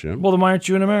citizenship. Well, then why aren't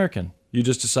you an American? You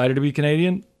just decided to be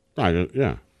Canadian?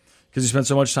 Yeah. Because you spent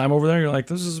so much time over there, you're like,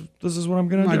 this is what I'm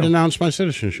going to do. I denounced my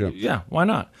citizenship. Yeah, why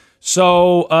not?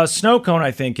 So, Snow Cone,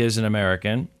 I think, is an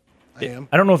American. I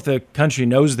don't know if the country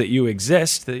knows that you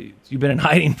exist. That you've been in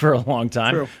hiding for a long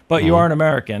time, but you are an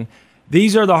American.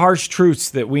 These are the harsh truths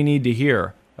that we need to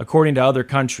hear, according to other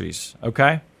countries.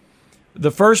 Okay,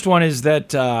 The first one is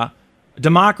that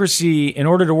democracy, in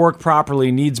order to work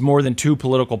properly, needs more than 2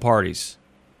 political parties.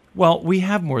 Well, we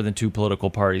have more than 2 political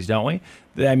parties, don't we?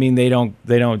 I mean, they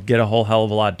don't get a whole hell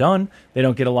of a lot done. They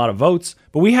don't get a lot of votes,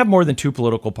 but we have more than 2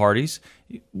 political parties.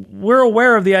 We're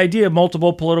aware of the idea of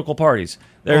multiple political parties.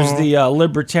 There's the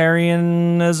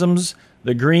libertarianisms,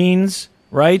 the Greens,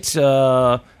 right?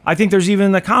 I think there's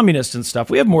even the communists and stuff.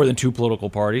 We have more than 2 political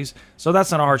parties, so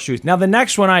that's not a hard truth. Now, the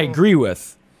next one I agree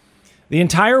with. The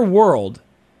entire world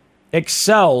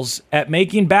excels at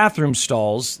making bathroom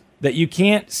stalls that you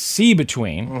can't see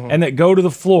between and that go to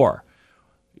the floor.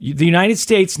 The United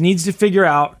States needs to figure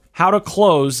out how to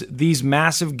close these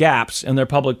massive gaps in their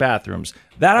public bathrooms.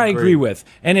 That I agree with.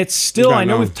 And it's still, I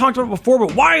know we've talked about it before,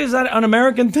 but why is that an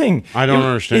American thing? I don't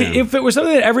understand. If it was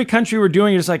something that every country were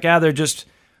doing, it's like, they're just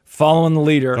following the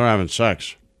leader. They're having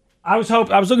sex. I was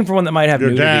looking for one that might have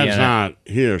nudity in it. Your dad's not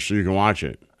here, so you can watch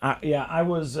it. I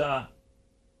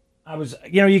was,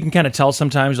 you can kind of tell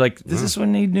sometimes, like, does this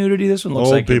one need nudity? This one looks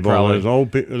old like people. Probably...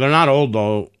 Old people. They're not old,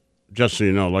 though, just so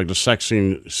you know. Like, the sex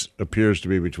scene appears to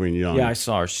be between young. Yeah, I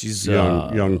saw her. She's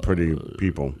young, pretty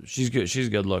people. She's good. She's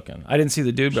good looking. I didn't see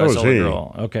the dude, but So I saw is the he.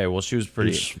 girl. Okay, well, she was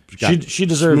pretty. Got She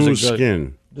deserves smooth a good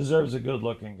skin. Deserves a good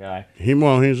looking guy.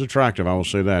 He's attractive. I will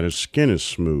say that. His skin is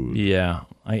smooth. Yeah,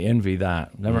 I envy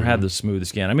that. Never had the smooth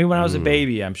skin. I mean, when I was a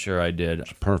baby, I'm sure I did.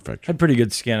 It's perfect. Had pretty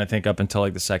good skin, I think, up until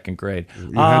like the 2nd grade.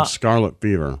 You had scarlet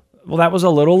fever. Well, that was a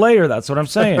little later. That's what I'm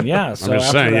saying. Yeah. So I'm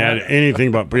just saying, you had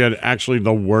anything but you had actually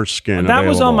the worst skin. That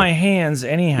was on available. my hands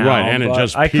anyhow. Right, and it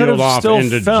just I peeled off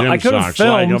into gym I could have socks.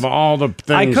 filmed. Like, of all the things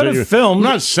I could have filmed.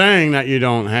 I'm not saying that you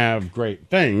don't have great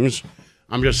things.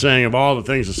 I'm just saying of all the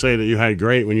things to say that you had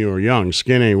great when you were young,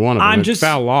 skin ain't one of them. It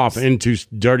fell off into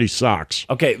dirty socks.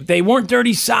 Okay, they weren't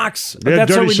dirty socks. But You had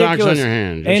that's dirty so ridiculous. socks on your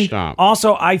hand. Just and stop.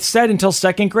 Also, I said until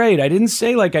 2nd grade. I didn't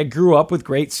say like I grew up with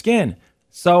great skin.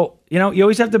 So, you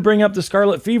always have to bring up the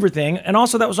scarlet fever thing. And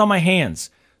also, that was on my hands.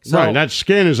 So, right, that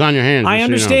skin is on your hands. I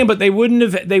understand, but they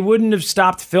wouldn't have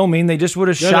stopped filming. They just would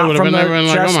have shot from their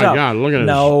chest like, oh my up. God, look at this.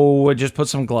 No, just put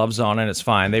some gloves on and it's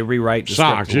fine. They rewrite the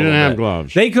Socks. script a You didn't little have bit.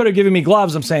 gloves. They could have given me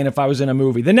gloves, I'm saying, if I was in a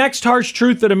movie. The next harsh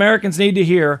truth that Americans need to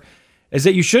hear is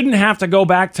that you shouldn't have to go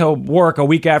back to work a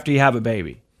week after you have a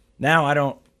baby. Now, I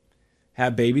don't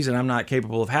have babies and I'm not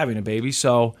capable of having a baby,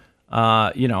 so,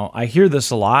 I hear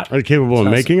this a lot. Are you capable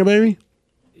of making a baby?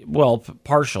 Well,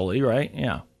 partially, right?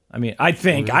 Yeah. I mean, I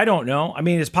think. I don't know. I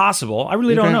mean, it's possible. I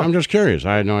really don't know. I'm just curious.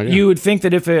 I had no idea. You would think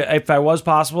that if I was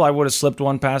possible, I would have slipped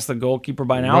one past the goalkeeper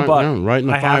by now, but right in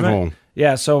the I 5 haven't. hole.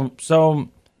 Yeah, so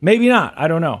maybe not. I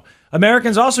don't know.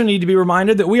 Americans also need to be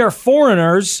reminded that we are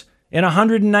foreigners in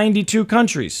 192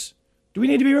 countries. Do we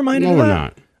need to be reminded No, of we're that?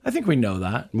 not. I think we know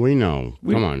that. We know.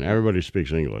 Come on, everybody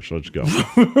speaks English. Let's go.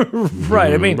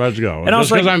 Right. I mean, let's go. And Just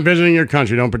because like, I'm visiting your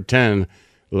country, don't pretend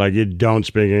like you don't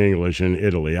speak English in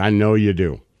Italy. I know you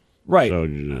do. Right. So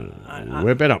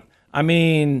whip it up. I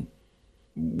mean,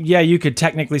 yeah, you could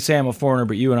technically say I'm a foreigner,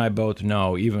 but you and I both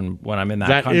know, even when I'm in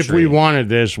that country. If we wanted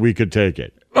this, we could take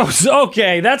it. Oh,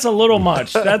 okay, that's a little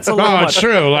much. That's a little No, much. it's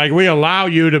true. Like, we allow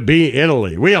you to be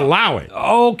Italy. We allow it.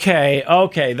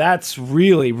 Okay, that's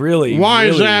really, really. Why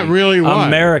is that really what?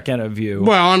 American of you?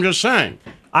 Well, I'm just saying.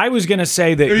 I was going to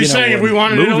say that. Are you saying if we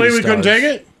wanted Italy, we couldn't take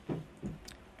it?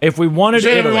 If we wanted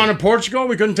Italy, if Italy, we wanted Portugal,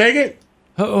 we couldn't take it?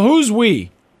 Who's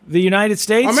we? The United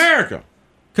States? America.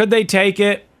 Could they take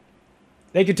it?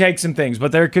 They could take some things,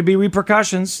 but there could be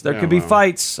repercussions. There could be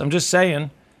fights. I'm just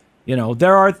saying.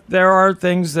 There are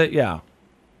things that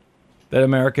that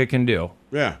America can do.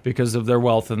 Yeah. Because of their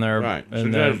wealth and their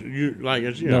and their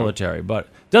military. But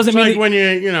doesn't mean like when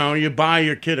you buy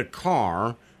your kid a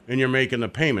car and you're making the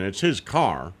payment. It's his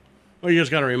car. Well, you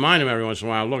just got to remind him every once in a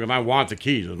while. Look, if I want the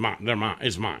keys, it's mine. They're mine.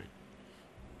 It's mine.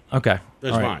 Okay.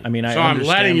 That's All right. mine. I mean, so I I'm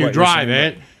letting you drive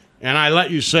it, and I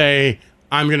let you say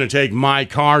I'm going to take my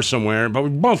car somewhere. But we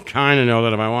both kind of know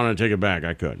that if I wanted to take it back,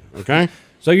 I could. Okay.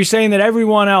 So you're saying that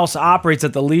everyone else operates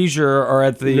at the leisure or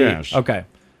at the yes. Okay,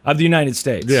 of the United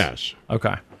States. Yes.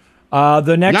 Okay.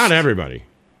 The next. Not everybody.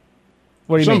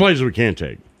 What do you Some mean? places we can't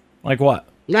take. Like what?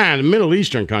 Nah, the Middle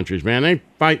Eastern countries, man, they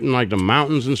fight in like the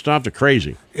mountains and stuff. They're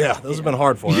crazy. Yeah, those have been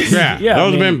hard for us. Yeah,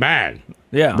 those have been bad.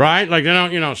 Yeah. Right? Like, they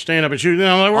don't, stand up and shoot.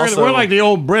 We're like the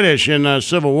old British in the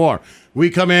Civil War. We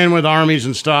come in with armies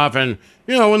and stuff, and,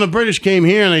 when the British came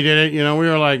here and they did it, we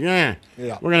were like, we're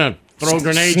going to throw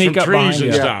grenades Sneak from up trees behind and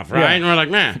you. stuff, right? Yeah. And we're like,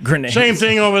 man, Grenades. same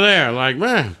thing over there. Like,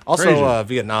 man, Also,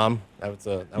 Vietnam. That was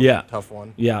a tough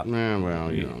one. Yeah. Well,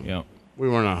 we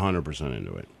weren't 100%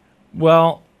 into it.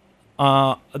 Well,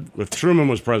 if Truman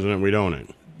was president, we'd own it.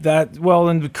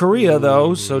 In Korea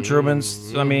though, so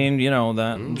Truman's. I mean,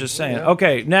 that. I'm just saying.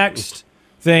 Okay, next.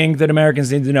 thing that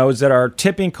Americans need to know is that our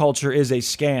tipping culture is a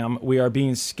scam. We are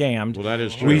being scammed. Well, that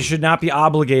is true. We should not be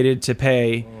obligated to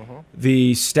pay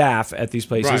the staff at these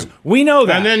places. Right. We know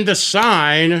that. And then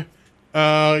decide,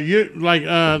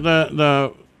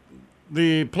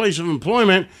 the place of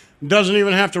employment doesn't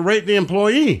even have to rate the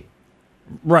employee.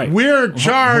 Right. We're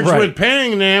charged with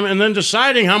paying them and then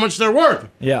deciding how much they're worth.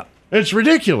 Yeah. It's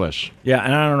ridiculous. Yeah,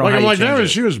 and I don't know like, how I'm you like, change no, it.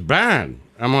 she was bad.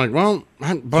 I'm like, well,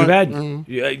 but, too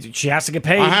bad. She has to get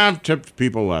paid. I have tipped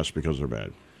people less because they're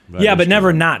bad. Yeah, but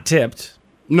never not tipped.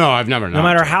 No, I've never not. No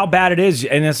matter tipped. how bad it is,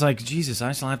 and it's like, Jesus,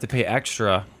 I still have to pay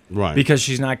extra, right? Because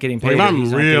she's not getting paid. Like, or if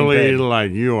he's I'm not getting really paid.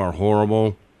 like, you are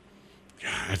horrible.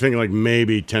 I think like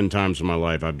maybe 10 times in my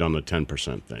life I've done the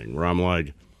 10% thing where I'm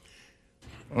like,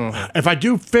 if I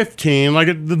do 15, like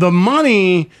the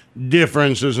money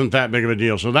difference isn't that big of a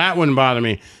deal, so that wouldn't bother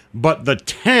me. But the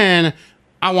 10,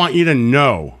 I want you to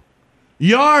know.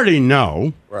 You already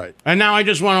know. Right. And now I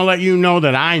just want to let you know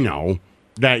that I know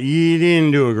that you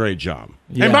didn't do a great job.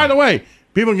 Yeah. And by the way,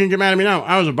 people can get mad at me now.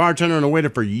 I was a bartender and a waiter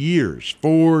for years,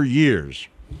 4 years.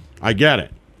 I get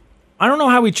it. I don't know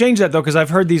how we change that, though, because I've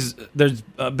heard there's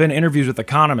been interviews with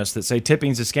economists that say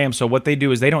tipping's a scam, so what they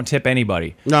do is they don't tip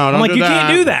anybody. No, I'm don't like, do you that.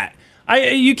 can't do that.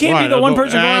 You can't be the one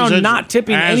person going around not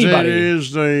tipping anybody. As it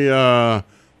is the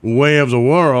way of the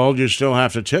world, you still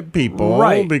have to tip people,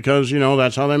 Right. Because,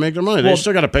 that's how they make their money. Well, they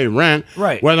still got to pay rent.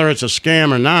 Right. Whether it's a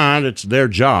scam or not, it's their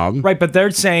job. Right, but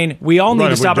they're saying we all need Right,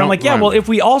 to if we stop. And I'm don't- like, yeah, right. well, if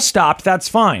we all stopped, that's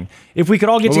fine. If we could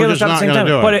all get Well, we're together just at the not same gonna time.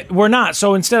 do it. But we're not.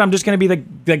 So instead, I'm just going to be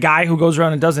the guy who goes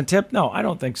around and doesn't tip. No, I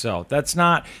don't think so. That's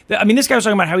not. I mean, this guy was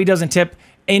talking about how he doesn't tip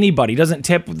anybody. Doesn't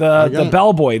tip the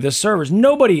bellboy, the servers,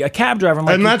 nobody, a cab driver. I'm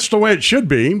like, And that's the way it should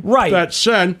be. Right. That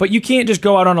said. But you can't just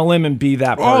go out on a limb and be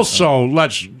that person. Also,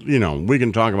 let's, we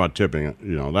can talk about tipping.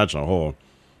 That's a whole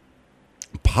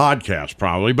podcast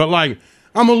probably. But, like,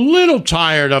 I'm a little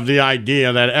tired of the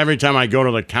idea that every time I go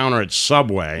to the counter at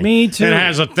Subway, Me too. it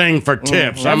has a thing for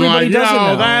tips. I'm Everybody like, does it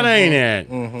now. that ain't it.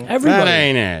 Everybody. That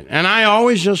ain't it. And I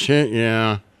always just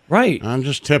hit, Right. I'm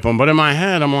just tipping. But in my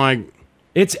head, I'm like,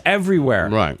 it's everywhere.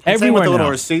 Right. Same Everywhere with the little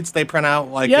now. receipts they print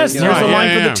out. Like, Yes, there's a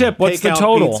line for the tip. What's the takeout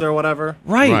total? pizza or whatever.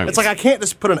 Right. It's like I can't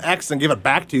just put an X and give it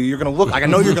back to you. You're gonna look. Like I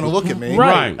know you're gonna look at me.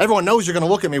 Right. Everyone knows you're gonna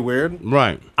look at me weird.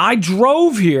 Right. I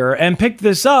drove here and picked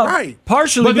this up. Right.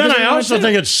 Partially. But then because I wanna also tip.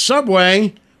 think it's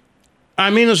Subway. I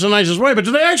mean, it's the nicest way, but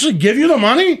do they actually give you the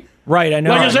money? Right, I know.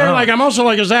 Like, is I there, know. like, I'm also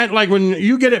like, is that like when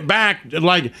you get it back,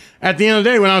 like at the end of the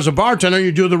day, when I was a bartender,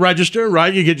 you do the register,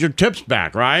 right? You get your tips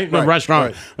back, right? The Right,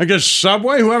 restaurant. right. Like, does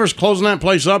Subway, whoever's closing that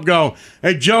place up, go,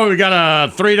 hey, Joe, we got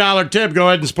a $3 tip. Go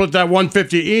ahead and split that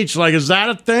 $1.50 each. Like, is that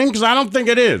a thing? Because I don't think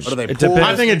it is. Or do they It pull depends.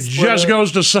 I think it and split just it?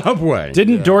 goes to Subway.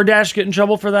 Didn't DoorDash get in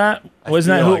trouble for that?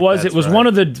 Wasn't that feel who like it was? It that's was right. one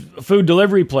of the food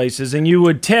delivery places, and you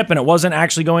would tip, and it wasn't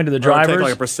actually going to the Or take drivers.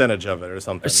 like a percentage of it or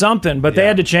something. Something, but they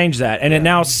had to change that, and it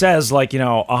now says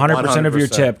 100% of your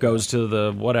 100%. tip goes to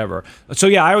the whatever. So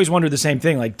yeah, I always wondered the same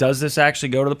thing. Like, does this actually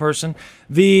go to the person?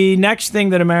 The next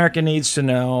thing that America needs to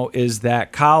know is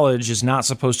that college is not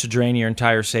supposed to drain your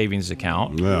entire savings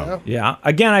account. Yeah.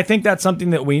 Again, I think that's something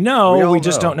that we know. We all We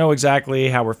just know. don't know exactly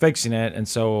how we're fixing it, and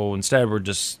so instead we're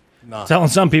just telling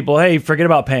some people, hey, forget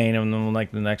about paying, and then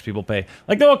like the next people pay.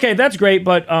 Like, okay, that's great,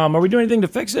 but are we doing anything to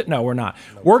fix it? No, we're not.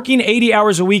 Working 80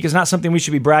 hours a week is not something we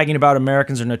should be bragging about.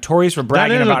 Americans are notorious for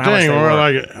bragging that is about a how much thing they where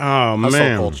work. like, oh, Hustle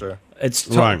man. culture. It's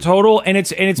Right. total, and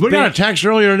it's We big. got a text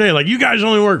earlier today, like, you guys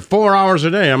only work 4 hours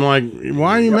a day. I'm like,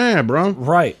 why are you mad, bro?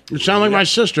 Right. You sound like my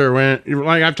sister when,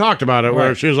 like, I've talked about it, where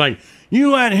Right. she was like,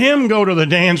 you let him go to the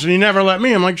dance and you never let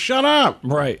me. I'm like, shut up.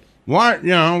 Right. Why?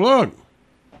 Look,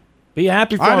 Be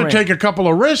happy for I had me. to take a couple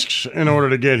of risks in order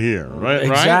to get here, right?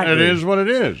 Exactly. Right? It is what it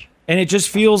is. And it just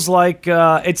feels like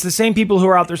it's the same people who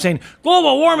are out there saying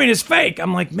global warming is fake.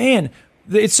 I'm like, man,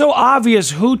 it's so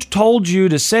obvious who told you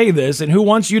to say this and who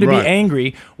wants you to Right. be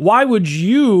angry. Why would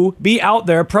you be out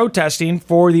there protesting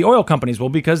for the oil companies? Well,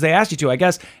 because they asked you to, I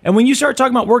guess. And when you start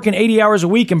talking about working 80 hours a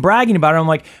week and bragging about it, I'm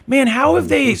like, man, how have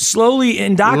they slowly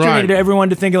indoctrinated Right. everyone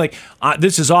to thinking like,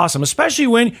 this is awesome, especially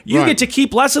when you Right. get to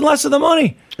keep less and less of the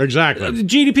money. Exactly. The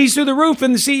GDP's through the roof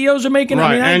and the CEOs are making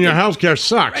Right, I mean, and your healthcare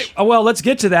sucks. Oh, well, let's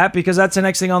get to that because that's the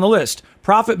next thing on the list.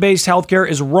 Profit-based healthcare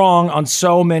is wrong on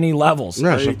so many levels.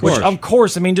 Yes, of course. Which, of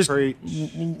course, I mean, just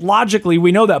logically,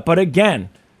 we know that. But again,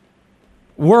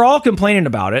 we're all complaining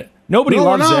about it. Nobody No, we're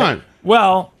loves not. it.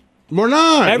 Well, We're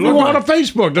not. Everyone- Look on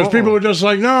Facebook. There's people who are just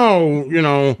like, no,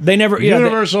 they never. Yeah,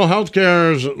 universal health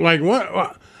care is like,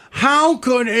 what? How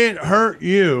could it hurt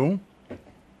you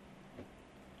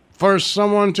for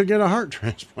someone to get a heart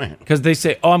transplant. Because they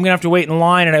say, oh, I'm going to have to wait in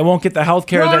line and I won't get the health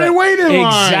care. You already wait in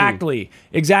line.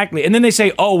 Exactly. And then they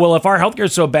say, oh, well, if our health care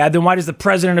is so bad, then why does the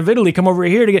president of Italy come over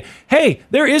here to get, hey,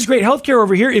 there is great health care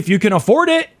over here if you can afford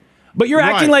it. But you're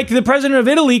acting like the president of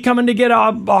Italy coming to get a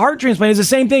heart transplant is the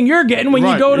same thing you're getting when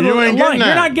you go to the line. You're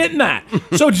not getting that.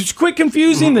 So just quit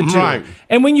confusing the two. Right.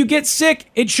 And when you get sick,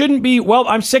 it shouldn't be, well,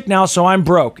 I'm sick now, so I'm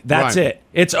broke. That's it.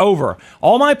 It's over.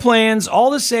 All my plans,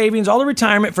 all the savings, all the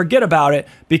retirement, forget about it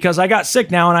because I got sick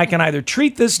now and I can either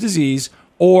treat this disease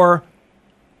or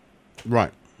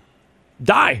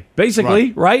die,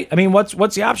 basically, right? I mean,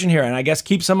 what's the option here? And I guess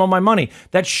keep some of my money.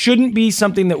 That shouldn't be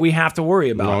something that we have to worry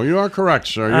about. No, you are correct,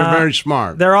 sir. You're very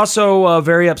smart. They're also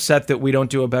very upset that we don't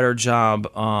do a better job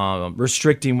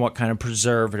restricting what kind of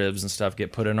preservatives and stuff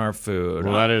get put in our food.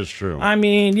 Well, that is true. I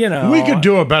mean, we could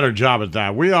do a better job at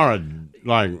that. We are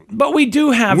but we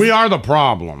do have... We are the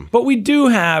problem. But we do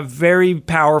have very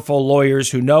powerful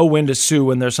lawyers who know when to sue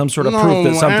when there's some sort of proof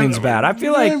that something's bad. I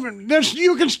feel like...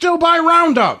 You can still buy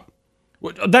Roundup.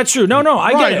 That's true. No,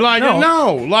 I get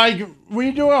it. We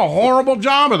do a horrible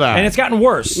job of that. And it's gotten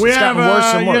worse. We have,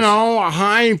 worse and worse.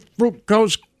 High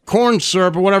fructose corn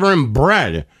syrup or whatever in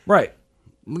bread. Right.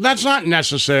 That's not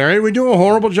necessary. We do a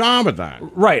horrible job at that.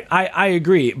 Right. I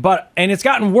agree. And it's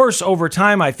gotten worse over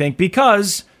time, I think,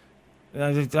 because...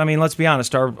 I mean, let's be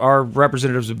honest. Our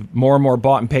representatives have more and more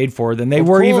bought and paid for than they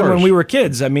were even when we were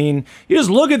kids. I mean, you just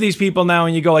look at these people now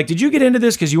and you go, like, did you get into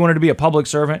this because you wanted to be a public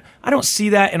servant? I don't see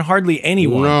that in hardly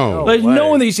anyone. No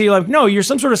one that you see, like, no, you're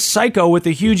some sort of psycho with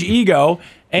a huge ego,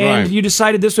 and you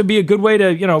decided this would be a good way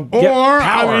to, get power.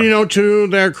 I mean, to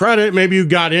their credit, maybe you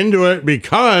got into it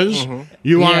because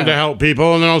you wanted to help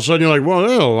people, and then all of a sudden you're like, well,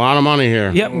 there's a lot of money here.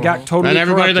 Yep, got totally And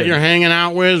everybody corrupted. that you're hanging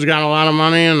out with has got a lot of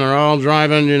money, and they're all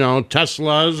driving,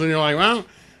 Teslas, and you're like, well,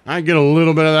 I get a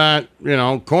little bit of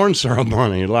that, corn syrup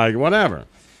money, like, whatever.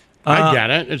 I get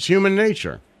it. It's human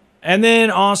nature. And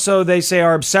then also they say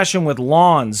our obsession with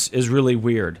lawns is really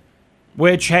weird.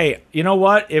 Which, hey, you know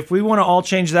what? If we want to all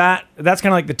change that, that's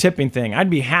kind of like the tipping thing. I'd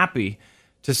be happy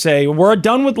to say we're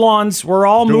done with lawns. We're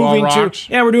all moving to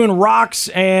we're doing rocks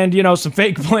and some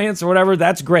fake plants or whatever.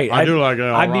 That's great. I do like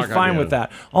that. I'd be fine with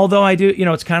that. Although I do,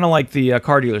 it's kind of like the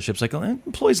car dealerships. Like it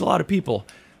employs a lot of people.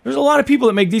 There's a lot of people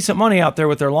that make decent money out there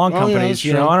with their lawn companies.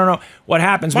 I don't know what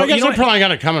happens. But I guess they probably got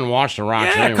to come and wash the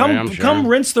rocks anyway. Come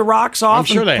rinse the rocks off. I'm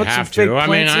sure they put have some to. I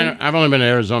mean, in. I've only been to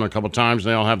Arizona a couple times.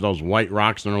 They all have those white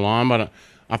rocks in their lawn, but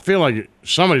I feel like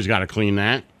somebody's got to clean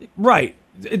that. Right.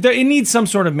 It needs some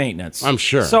sort of maintenance. I'm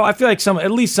sure. So I feel like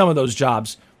at least some of those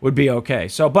jobs would be okay.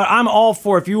 So, but I'm all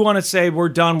for, if you want to say we're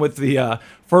done with the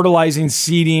fertilizing,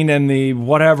 seeding, and the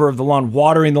whatever of the lawn,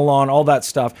 watering the lawn, all that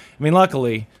stuff. I mean,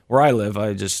 luckily, where I live,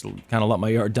 I just kind of let my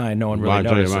yard die and no one really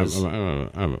notices.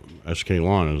 SK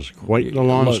Lawn is quite the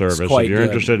lawn service. If you're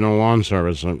interested in a lawn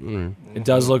service. It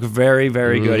does look very,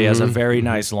 very good. He has a very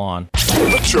nice lawn.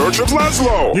 The Church of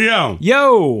Laszlo.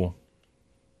 Yo.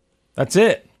 That's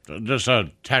it. Just a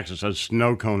text that says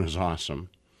snow cone is awesome.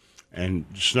 And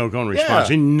Snow Cone responds.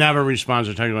 He never responds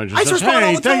to text. Just says,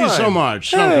 hey, thank you so much.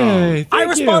 Snow Cone. I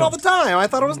respond all the time. I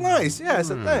thought it was nice. Yeah, I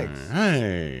said thanks.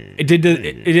 Hey.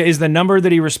 Is the number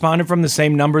that he responded from the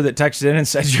same number that texted in and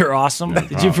said you're awesome?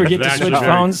 Did you forget to switch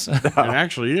phones?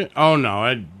 Oh, no.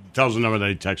 It tells the number that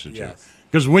he texted you.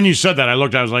 Because when you said that, I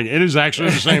looked, I was like, it is actually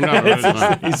the same number.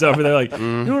 He's over there like,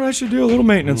 you know what, I should do a little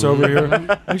maintenance over here.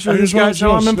 Make sure these guys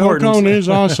know I'm important. Snow Cone is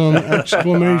awesome!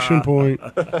 Exclamation point.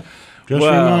 Just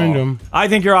remind him. I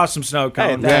think you're awesome, Snow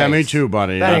Cone. Yeah, me too,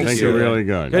 buddy. Thanks. I think you're really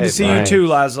good. Good to see you too,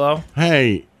 Laszlo.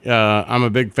 Hey, I'm a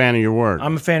big fan of your work.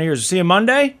 I'm a fan of yours. See you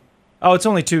Monday? Oh, it's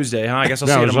only Tuesday, huh? I guess I'll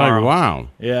see you tomorrow. Like, wow.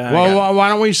 Yeah. Well, why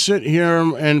don't we sit here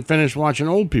and finish watching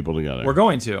old people together? We're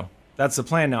going to. That's the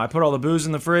plan now. I put all the booze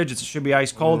in the fridge. It should be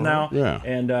ice cold now. Yeah.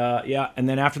 And and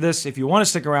then after this, if you want to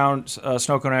stick around,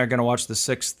 Snow Cone and I are going to watch the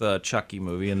 6th Chucky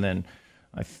movie, and then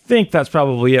I think that's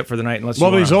probably it for the night. Unless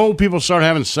these old people start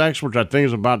having sex, which I think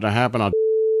is about to happen.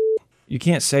 You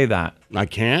can't say that. I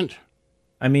can't.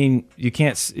 I mean, you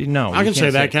can't. No, I can say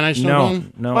that. Can I?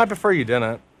 No. I prefer you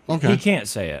didn't. Okay. He can't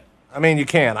say it. I mean, you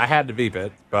can. I had to beep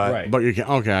it, but right. But you can.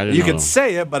 Okay, I didn't you know. can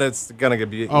say it, but it's gonna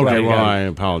be okay. Well, I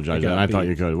apologize. I thought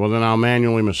you could. Well, then I'll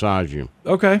manually massage you.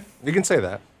 Okay, you can say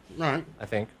that. All right. I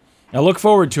think. Now look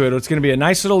forward to it. It's going to be a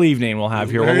nice little evening we'll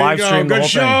have here. We'll live stream the whole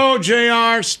thing. Good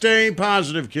show, JR. Stay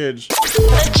positive, kids.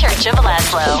 The Church of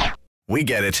Laszlo. We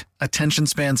get it. Attention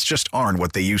spans just aren't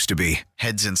what they used to be.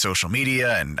 Heads in social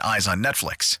media and eyes on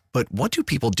Netflix. But what do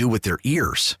people do with their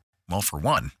ears? Well, for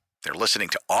one, they're listening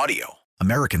to audio.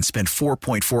 Americans spend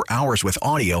 4.4 hours with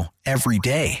audio every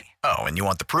day. Oh, and you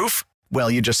want the proof? Well,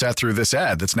 you just sat through this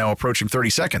ad that's now approaching 30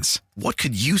 seconds. What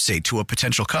could you say to a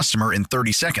potential customer in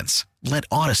 30 seconds? Let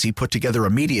Odyssey put together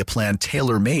a media plan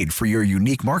tailor-made for your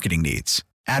unique marketing needs.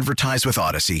 Advertise with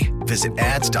Odyssey. Visit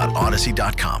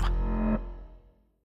ads.odyssey.com.